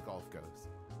 let's see how the golf goes.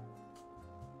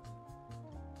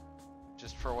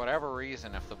 Just for whatever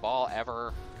reason, if the ball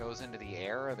ever goes into the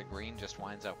air, the green just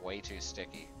winds up way too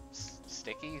sticky.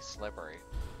 Slippery.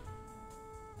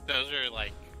 Those are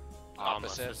like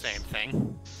almost the Opposites. same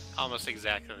thing. Almost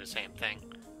exactly the same thing.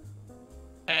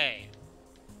 Hey,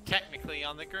 technically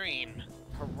on the green.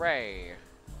 Hooray!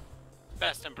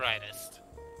 Best and brightest.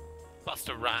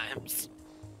 Busta Rhymes.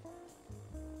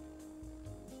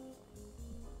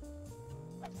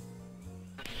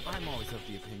 I'm always of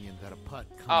the opinion that a putt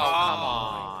comes Oh, from come the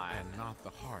on. mind and not the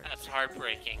heart. That's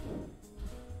heartbreaking.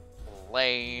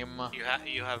 Lame.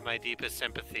 You have my deepest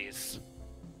sympathies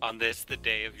on this, the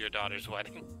day of your daughter's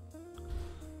wedding.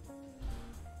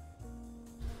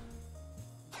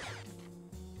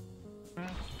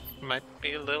 Might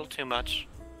be a little too much.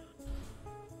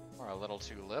 Or a little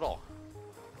too little.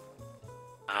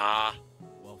 Ah,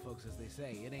 Well, folks, as they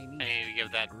say, it ain't I easy. need to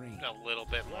give that Green. a little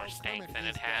bit more stank than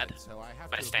it Is had. dead, so I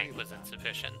have My to stank agree was with that.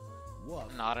 insufficient.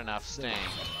 Woof. Not enough stank.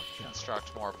 Rough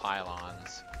Construct more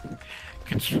pylons.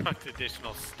 Construct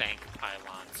additional stank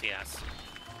pylons, yes.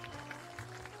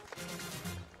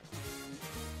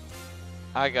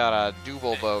 I got a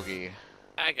double bogey.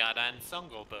 I got an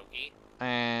Sungle Bogey.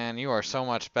 And you are so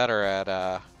much better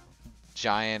at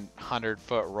giant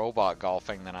 100-foot robot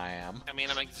golfing than I am. I mean,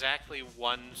 I'm exactly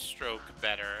one stroke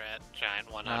better at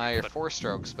giant 100 Nah, you're foot. 4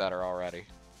 strokes better already.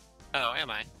 Oh,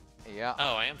 am I? Yeah.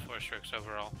 Oh, I am 4 strokes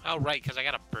overall. Oh, right, because I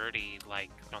got a birdie,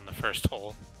 like, on the first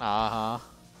hole. Uh-huh.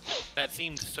 That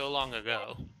seemed so long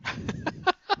ago.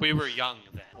 We were young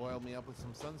then. Oil me up with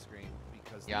some sunscreen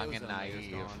because the Young and ozone layer's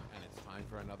naive. gone and it's time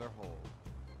for another hole.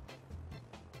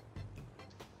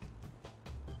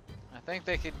 I think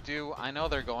they could do, I know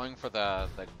they're going for the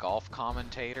golf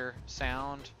commentator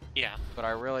sound, Yeah. but I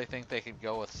really think they could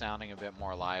go with sounding a bit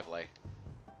more lively.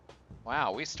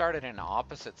 Wow, we started in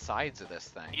opposite sides of this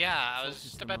thing. Yeah, I was Focus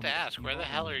just the about to moment ask, where the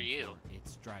hell are you?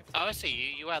 It's drive. Oh, I see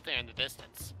you. You out there in the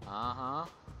distance. Uh-huh.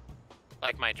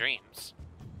 Like my dreams.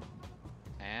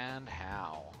 And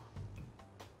how?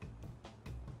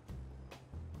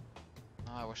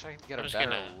 Oh, I wish I could get I'm a just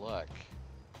better gonna- look.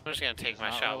 I'm just gonna take There's my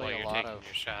not shot really while a you're lot taking of-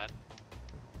 your shot.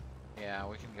 Yeah,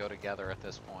 we can go together at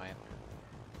this point.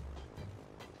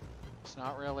 It's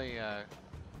not really a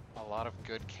lot of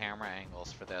good camera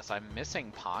angles for this. I'm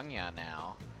missing Panya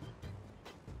now.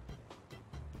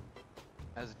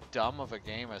 As dumb of a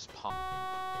game as Panya.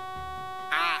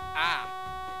 Ah!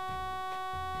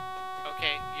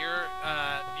 Okay, you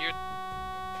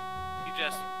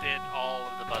just did all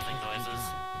of the buzzing noises.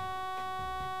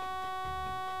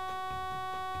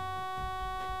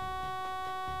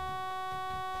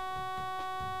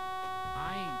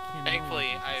 I can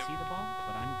Thankfully, I- see the ball,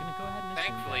 but I'm gonna go ahead and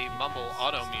assume Thankfully, that it Mumble has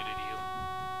auto-muted you.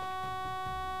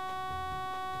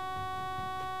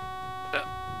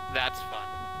 That's fun.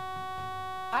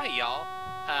 Hi, y'all.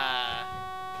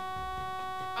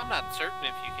 I'm not certain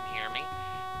if you can hear me.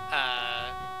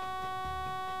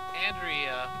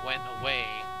 Andrea went away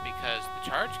because the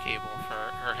charge cable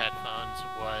for her headphones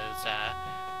was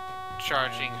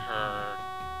charging her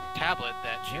tablet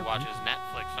that she watches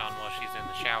Netflix on while she's in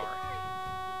the shower.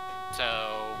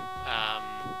 So,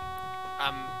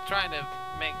 I'm trying to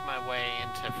make my way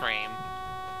into frame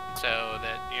so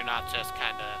that you're not just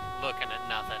kind of looking at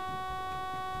nothing.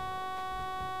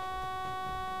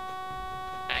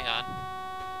 Hang on.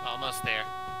 Almost there.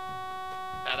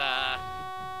 Ta-da!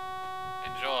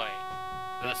 Enjoy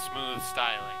the smooth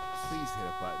stylings. Please hit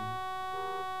a button.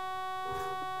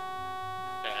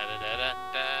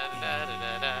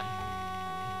 Da-da-da-da-da-da-da-da.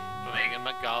 Swinging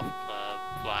my golf club,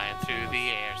 flying through the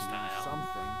air Do style.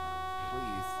 something,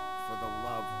 please, for the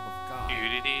love of God.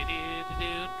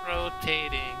 Do-do-do-do-do-do,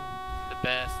 rotating the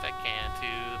best I can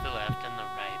to the left and the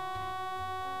right.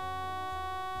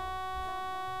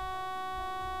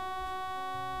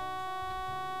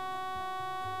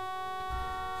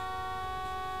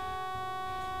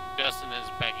 Justin is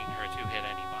begging her to hit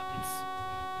any buttons.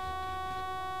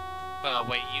 Well,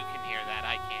 wait, you can hear that.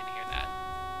 I can't hear that.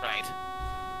 Right.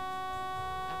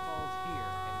 That ball's here,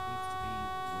 and it needs to be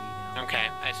way down. Okay,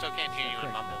 I still can't hear you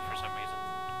in Mumble for some reason.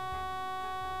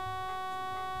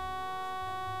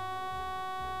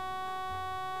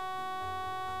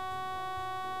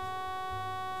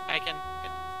 I can.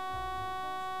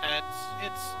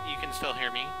 It's. You can still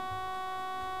hear me.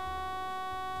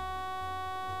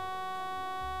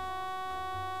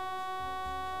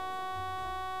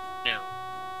 No.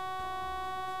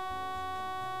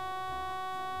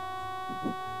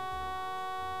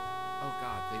 Oh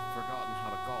God, they've forgotten how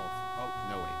to golf. Oh,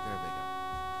 no wait, there they go.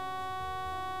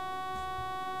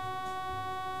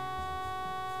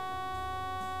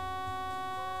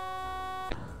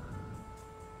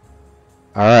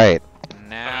 Alright.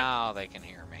 Now they can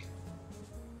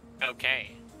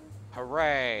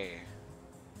Hooray!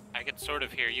 I could sort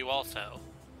of hear you also.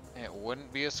 It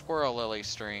wouldn't be a Squirrel Lily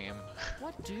stream.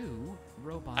 What do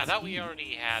robots I thought we eat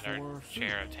already had our for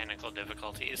share food? of technical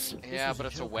difficulties. Yeah, was but a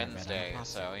it's a joke I read on a Wednesday, pop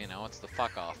so, you know, it's the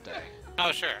fuck-off day.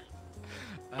 Oh, sure.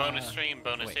 Bonus stream,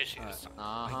 bonus wait, issues.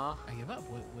 Uh-huh. I give up.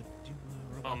 What do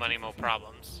More robots money, eat for more food?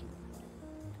 problems.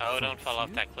 Oh, don't fall off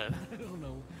Food? that cliff. I don't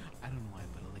know. I don't know why I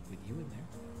put a liquid U in there.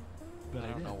 But I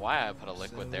don't did. know why I put a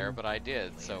liquid there, So, but I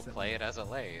did, lay so as it play it lays. as it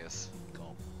lays.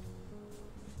 Gulp.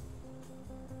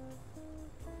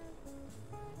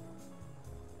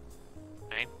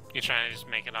 Right? You trying to just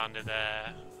make it onto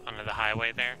the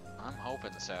highway there? I'm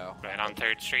hoping so. Right on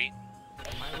 3rd Street? Am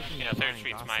I looking You know, at 3rd Ryan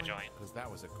Street's my Gosling? joint. Because that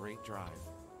was a great drive.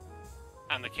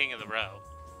 I'm the king of the row.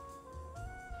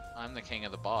 I'm the king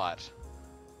of the bot.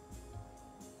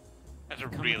 That's a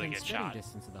Come really within good spitting shot.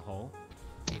 distance of the hole.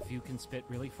 If you can spit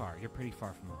really far, you're pretty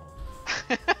far from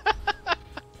the hole.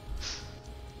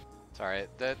 Sorry,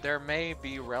 there may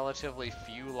be relatively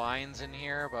few lines in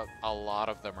here, but a lot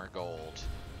of them are gold.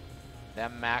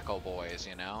 Them Mackle boys,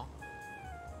 you know?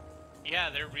 Yeah,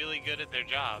 they're really good at their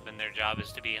job, and their job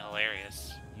is to be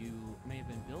hilarious. You may have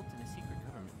been built in a secret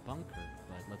government bunker,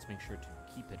 but let's make sure to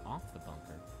keep it off the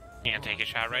bunker. You gonna take a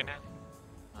shot right now?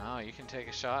 Oh, you can take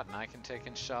a shot, and I can take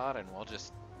a shot, and we'll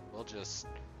just Pull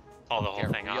the whole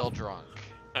get thing real off. drunk.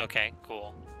 Okay,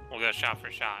 cool. We'll go shot for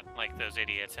shot, like those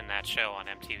idiots in that show on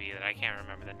MTV that I can't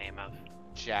remember the name of.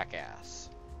 Jackass.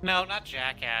 No, not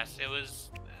Jackass. It was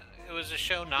a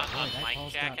show not Boy, that unlike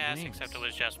calls got Jackass, wings. except it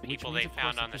was just Which people means, they of course,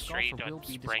 found that on the this street golfer on will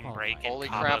be spring break. disqualified. and Holy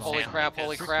Cabo crap, holy San crap, Lucas.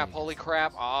 holy crap, holy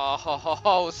crap.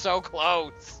 Oh, so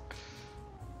close.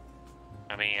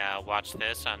 Let me watch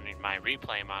this on my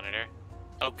replay monitor.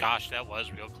 Oh gosh, that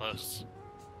was real close.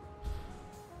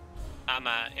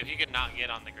 If you could not get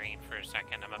on the green for a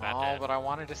second, I'm about Oh, to. but I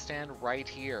wanted to stand right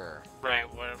here. Right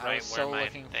where I was so my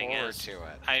looking thing forward is. to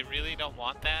it. I really don't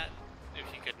want that.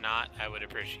 If you could not, I would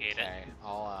appreciate it. Okay,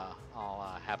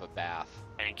 I'll have a bath.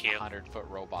 Thank you. 100-foot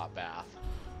robot bath.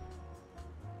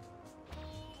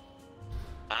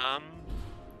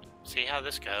 See how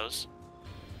this goes.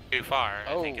 Too far,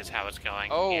 I think Oh. is how it's going.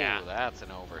 Oh, Yeah. that's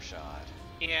an overshot.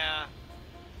 Yeah.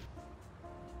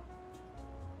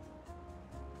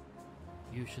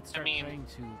 You should start mean, praying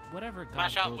to whatever god My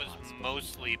shot was robots build.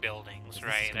 mostly buildings, This is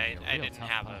right? gonna be a I real didn't tough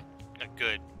have putt. a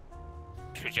good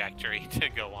trajectory to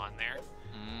go on there.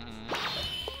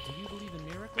 Mm-hmm. Do you believe in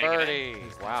miracles? Make it Birdie!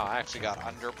 Wow, I actually got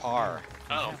under par.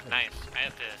 Oh, nice. I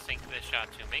have to sink this shot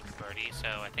to make birdie, so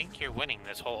I think you're winning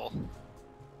this hole.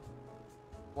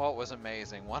 Well, it was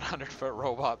amazing. 100-foot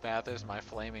robot bath is my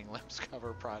Flaming Lips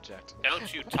cover project.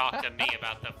 Don't you talk to me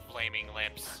about the flaming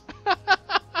lips.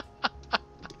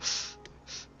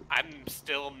 I'm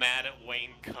still mad at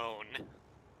Wayne Cohn.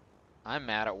 I'm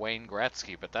mad at Wayne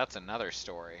Gretzky, but that's another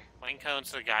story. Wayne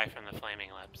Cohn's the guy from the Flaming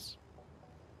Lips.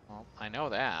 Well, I know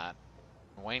that.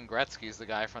 Wayne Gretzky's the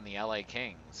guy from the LA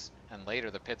Kings, and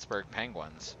later the Pittsburgh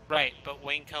Penguins. Right, but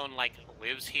Wayne Cohn, like,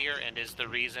 lives here and is the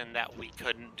reason that we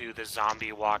couldn't do the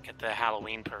zombie walk at the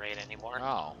Halloween parade anymore.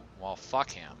 Oh, well, fuck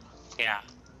him. Yeah.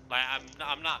 Like,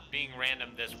 I'm not being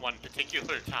random this one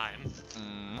particular time.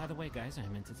 Mm. By the way, guys, I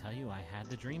meant to tell you I had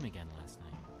the dream again last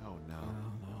night. Oh no.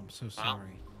 Oh no, I'm so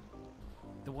sorry.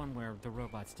 The one where the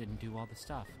robots didn't do all the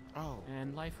stuff, Oh.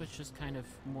 and life was just kind of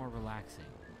more relaxing.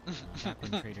 Back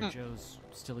when Trader Joe's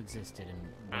still existed and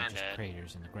were just Kinda.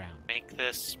 craters in the ground. Make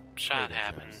this shot Trader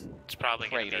happen. Joe's. It's probably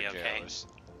going to Trader be okay. Joe's.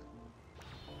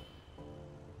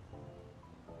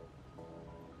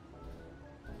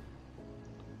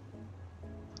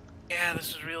 Yeah, this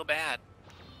is real bad.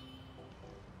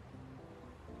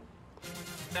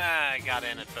 Ah, I got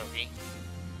in it, bogey.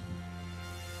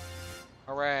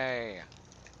 Hooray!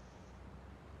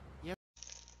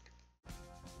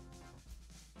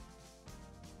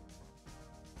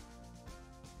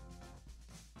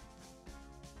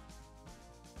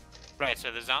 Right,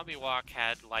 so the zombie walk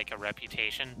had, like, a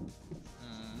reputation.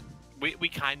 Mm. We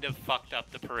kind of fucked up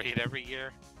the parade every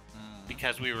year Mm.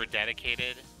 because we were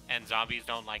dedicated, and zombies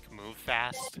don't, like, move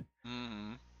fast.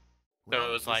 Mm-hmm. So Well,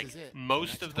 it was this like is it.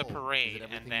 most Next of the hole. Is it parade,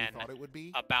 everything and you then thought it would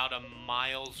be? about a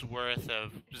mile's worth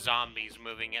of zombies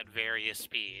moving at various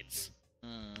speeds.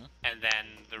 Mm. And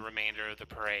then the remainder of the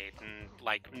parade, and,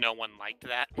 like, no one liked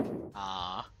that.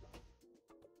 Ah.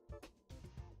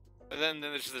 And then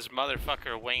there's this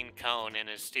motherfucker, Wayne Cohn, in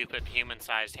his stupid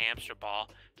human-sized hamster ball,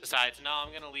 decides, no,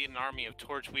 I'm gonna lead an army of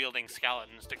torch-wielding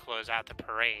skeletons to close out the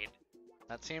parade.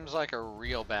 That seems like a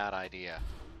real bad idea.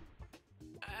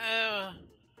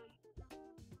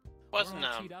 Wasn't, We're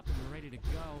all teed up and we're ready to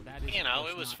go. That is, you know, of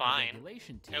course, it was not a fine.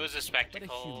 regulation to it was a but a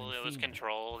spectacle, human it was theme.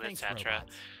 controlled, Thanks, etc.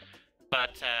 robots.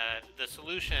 But the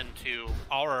solution to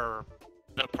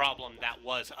the problem that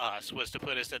was us was to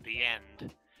put us at the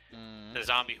end, the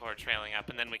zombie horde trailing up,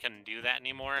 and then we couldn't do that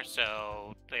anymore,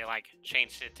 so they, like,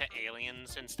 changed it to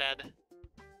aliens instead.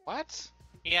 What?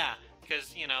 Yeah,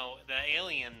 because, you know,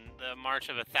 the March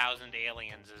of 1,000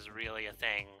 Aliens is really a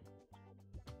thing.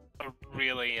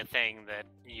 Really a thing that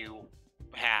you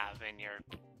have in your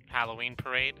Halloween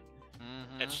parade.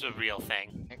 It's a real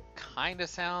thing. It kind of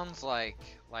sounds like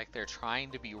they're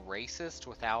trying to be racist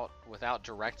without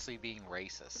directly being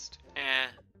racist.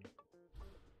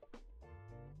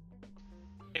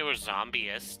 It was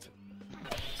zombieist.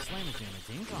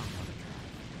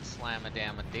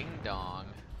 Slam-a-dam-a-ding-dong.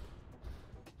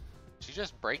 Did you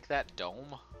just break that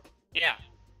dome? Yeah.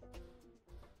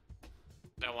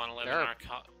 I want to live in our...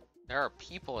 There are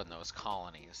people in those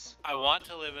colonies. I want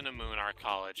to live in a moon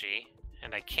arcology,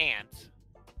 and I can't.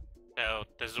 So,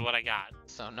 this is what I got.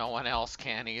 So no one else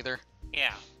can either?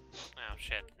 Yeah. Oh,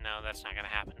 shit. No, that's not gonna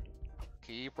happen.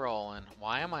 Keep rolling.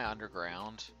 Why am I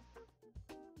underground?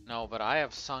 No, but I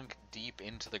have sunk deep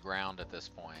into the ground at this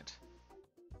point.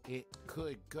 It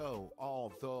could go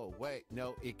all the way.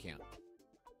 No, it can't.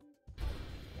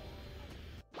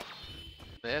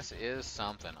 This is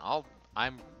something.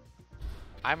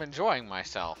 I'm enjoying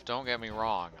myself, don't get me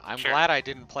wrong. I'm glad I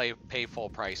didn't pay full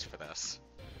price for this.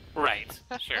 Right,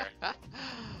 sure.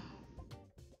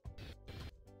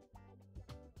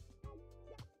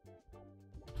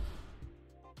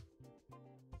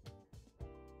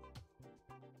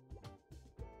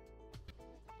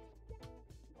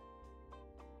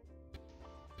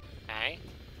 Okay.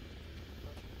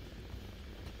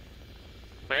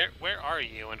 Where are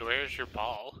you, and where's your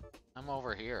ball? I'm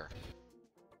over here.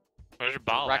 Where's your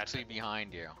ball directly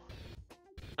behind you.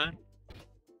 Huh?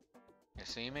 You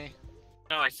see me?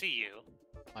 No, I see you.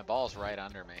 My ball's right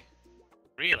under me.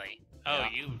 Really? Oh, Yeah.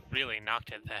 you really knocked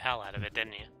it the hell out of it,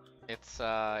 didn't you? It's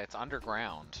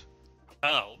underground.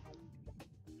 Oh.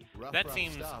 Rough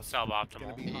Seems stuff.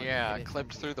 suboptimal. Yeah, it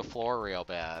clipped through the floor real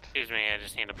bad. Excuse me, I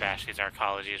just need to bash these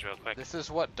arcologies real quick. This is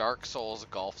what Dark Souls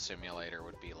Golf Simulator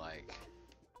would be like.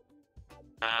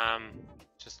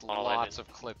 Just lots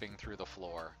of clipping through the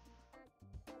floor.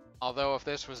 Although if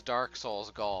this was Dark Souls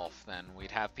Golf, then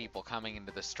we'd have people coming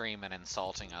into the stream and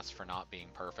insulting us for not being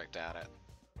perfect at it.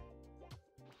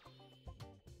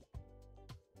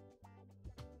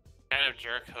 What kind of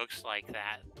jerk hooks like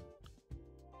that?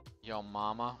 Yo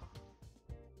mama.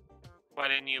 Why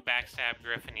didn't you backstab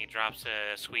Griffin? He drops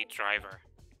a sweet driver.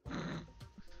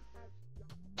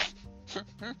 Thank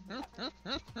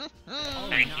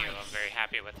you, I'm very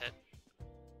happy with it.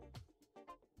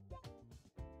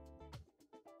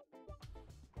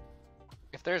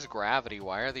 If there's gravity,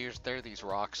 why are there these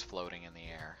rocks floating in the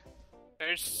air?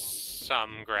 There's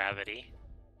some gravity.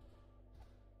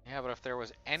 Yeah, but if there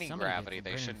was any gravity,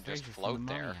 they shouldn't just float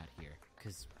there.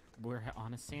 Because we're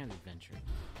on a sand adventure.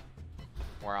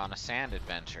 We're on a sand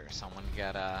adventure. Someone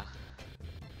get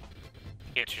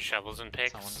Get your shovels and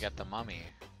picks. Someone get the mummy.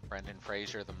 Brendan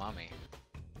Fraser, the mummy.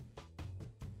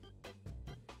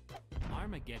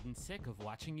 Armageddon sick of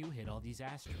watching you hit all these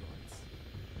asteroids.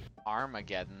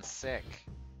 Armageddon sick.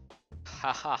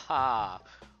 Ha ha ha.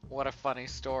 What a funny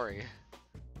story.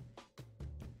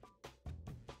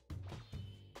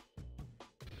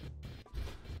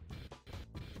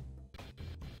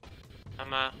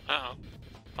 Uh-oh.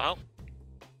 Well,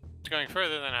 it's going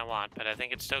further than I want, but I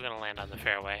think it's still gonna land on the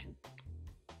fairway.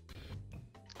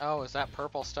 Oh, is that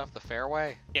purple stuff the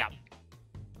fairway? Yeah.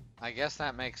 I guess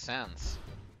that makes sense.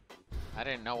 I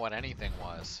didn't know what anything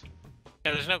was.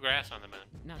 Yeah, there's no grass on the moon.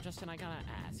 Now, Justin, I gotta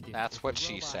ask. That's what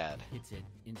she said. Hits it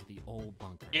into the old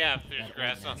bunker. Yeah, if there's that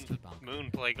grass old on nasty the bunker.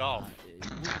 moon, play golf.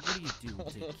 What do you do to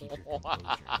keep your composure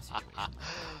in a situation?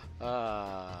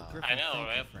 Griffin, I know, thank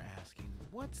right? you for asking.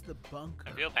 What's the bunker?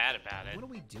 I feel bad about it. What are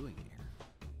we doing here?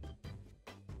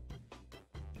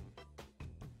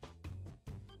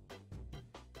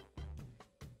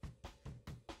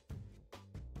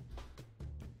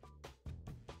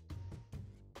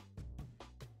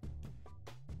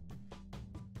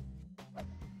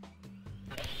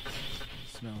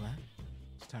 Smell that?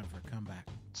 It's time for a comeback.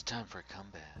 It's time for a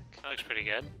comeback. That looks pretty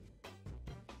good.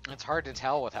 It's hard to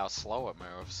tell with how slow it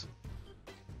moves.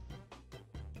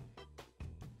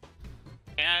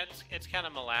 Yeah, it's kind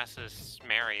of molasses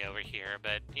Mary over here,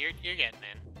 but you're getting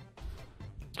in.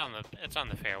 It's on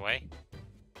the fairway.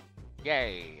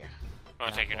 Yay!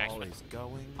 Want to take your next Ball one? is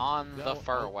going. On the Go-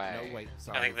 fairway. Oh, no, wait,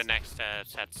 sorry. I think the next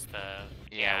set's the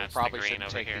Yeah, we it's the probably green shouldn't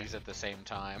over take here. these at the same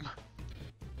time.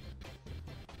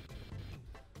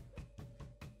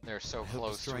 They're so I hope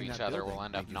close to destroying each that other, building we'll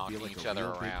end up make you feel knocking like each a other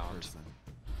real big around. person.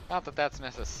 Not that that's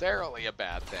necessarily a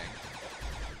bad thing.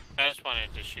 I just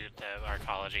wanted to shoot the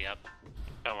arcology up.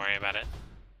 Don't worry about it.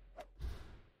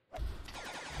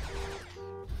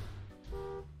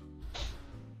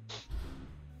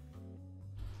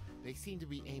 They seem to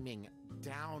be aiming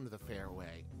down the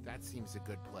fairway. That seems a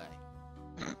good play.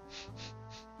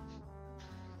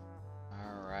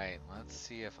 Alright, let's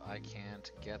see if I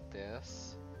can't get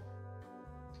this.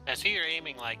 I see you're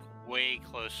aiming like way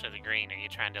close to the green. Are you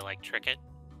trying to like trick it?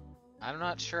 I'm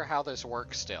not sure how this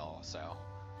works still, so...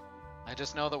 I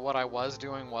just know that what I was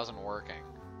doing wasn't working.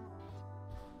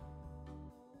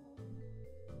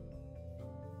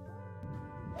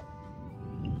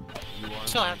 You are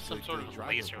Still have a some good sort of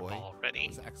driver, laser boy. ball ready. That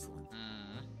was excellent.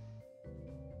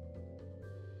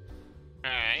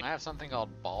 Alright, I have something called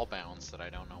ball bounce that I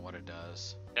don't know what it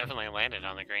does. definitely landed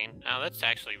on the green. Oh, that's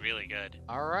actually really good.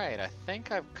 Alright, I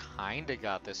think I've kinda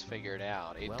got this figured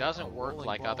out. It Well, doesn't a work rolling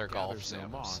like ball other golf gathers no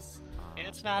sims. moss,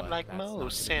 It's not but like that's not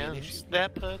most gonna be an sims issue.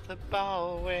 that put the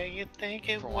ball where you think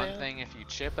it For will. one thing, if you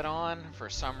chip it on, for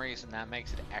some reason that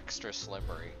makes it extra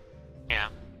slippery. Yeah.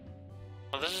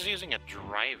 Well, this is using a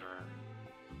driver.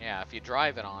 Yeah, if you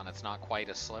drive it on, it's not quite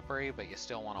as slippery, but you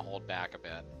still want to hold back a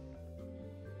bit.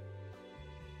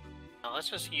 Now, let's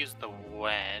just use the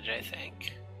wedge, I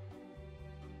think.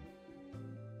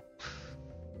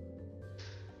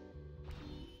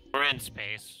 We're in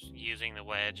space. Using the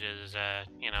wedge is,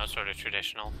 sort of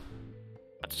traditional.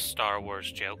 That's a Star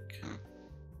Wars joke.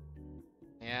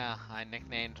 Yeah, I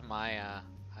nicknamed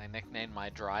my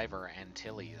driver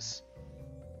Antilles.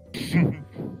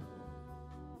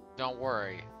 Don't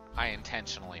worry, I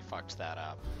intentionally fucked that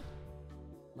up.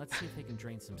 Let's see if they can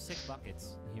drain some sick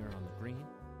buckets here on the green.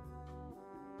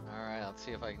 Alright, let's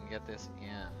see if I can get this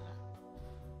in.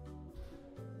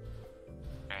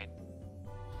 Alright.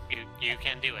 You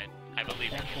can do it. I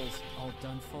believe in That you. hole's all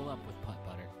done full up with putt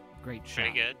butter. Great shot.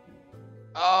 Pretty good.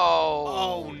 Oh!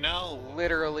 Oh, no!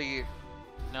 Literally,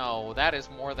 no, that is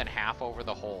more than half over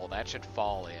the hole. That should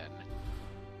fall in.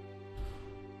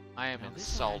 I am Now,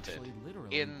 this one insulted. actually literally will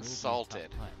be a tough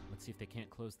Insulted. putt. Let's see if they can't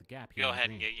close the gap here. Go on the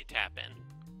ahead and green. get your tap in.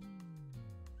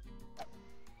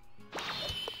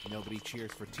 Nobody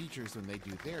cheers for teachers when they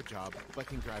do their job, but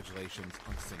congratulations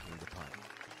on sinking the putt.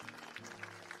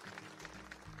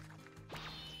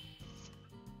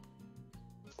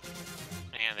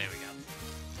 And there we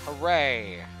go.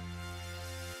 Hooray!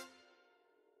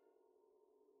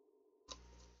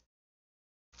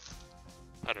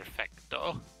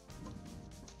 Perfecto.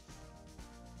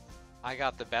 I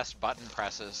got the best button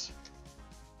presses.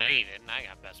 No, you didn't. I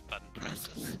got best button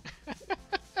presses.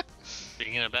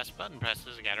 Speaking of best button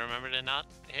presses, you gotta remember to not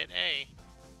hit A.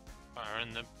 While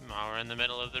we're in the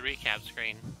middle of the recap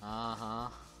screen. Uh-huh.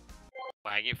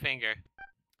 Wag your finger.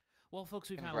 Well, folks,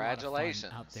 we've had a lot of fun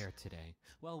Congratulations. out there today.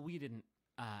 Well, we didn't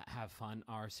have fun.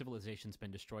 Our civilization's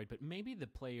been destroyed, but maybe the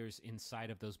players inside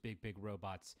of those big, big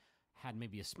robots had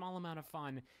maybe a small amount of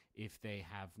fun if they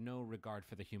have no regard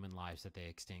for the human lives that they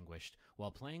extinguished while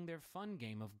playing their fun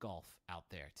game of golf out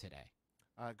there today.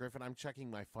 Griffin, I'm checking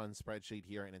my fun spreadsheet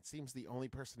here, and it seems the only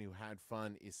person who had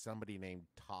fun is somebody named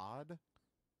Todd.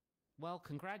 Well,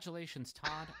 congratulations,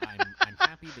 Todd. I'm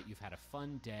happy that you've had a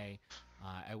fun day.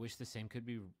 I wish the same could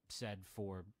be said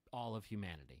for all of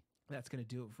humanity. That's going to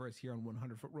do it for us here on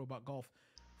 100 Foot Robot Golf.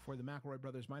 For the McElroy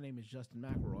brothers, my name is Justin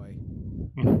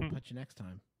McElroy. Catch you next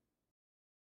time.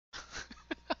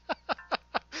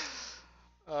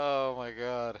 Oh my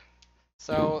god.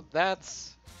 So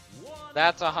that's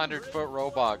 100-foot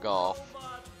robot golf.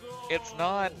 It's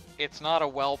not a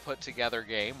well put together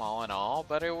game all in all,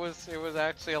 but it was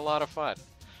actually a lot of fun.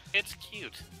 It's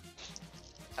cute.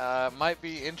 Might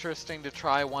be interesting to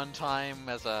try it one time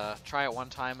as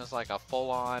like a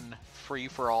full-on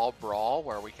free-for-all brawl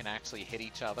where we can actually hit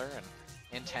each other and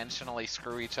intentionally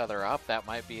screw each other up. That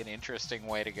might be an interesting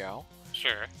way to go.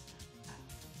 Sure.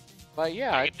 But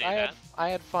yeah, I could do that. I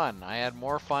had fun. I had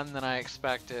more fun than I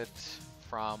expected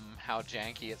from how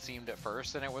janky it seemed at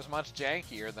first, and it was much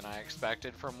jankier than I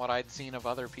expected from what I'd seen of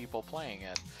other people playing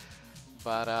it.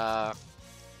 But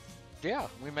yeah,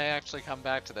 we may actually come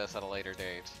back to this at a later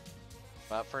date.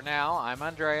 But for now, I'm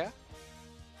Andrea,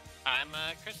 I'm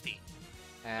Kristie.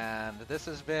 and this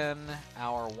has been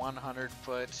our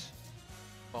 100-foot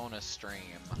bonus stream.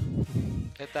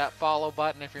 Hit that follow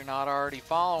button if you're not already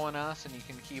following us, and you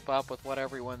can keep up with what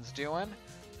everyone's doing.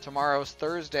 Tomorrow's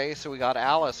Thursday, so we got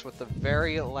Alice with the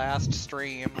very last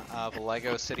stream of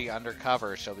Lego City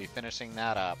Undercover. She'll be finishing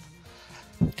that up.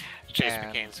 Chase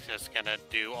And- McCain's just gonna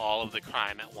do all of the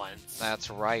crime at once. That's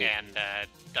right. And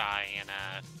die in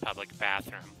a public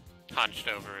bathroom, hunched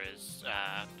over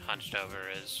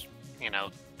his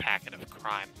packet of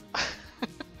crime.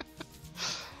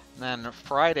 Then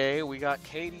Friday, we got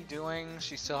Katie doing,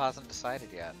 she still hasn't decided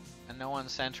yet. And no one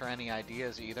sent her any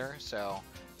ideas either, so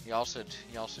y'all should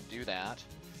do that.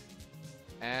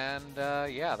 And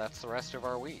yeah, that's the rest of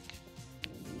our week.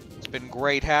 It's been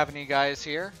great having you guys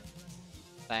here.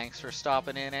 Thanks for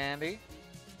stopping in, Andy.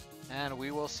 And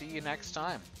we will see you next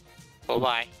time.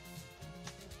 Bye-bye.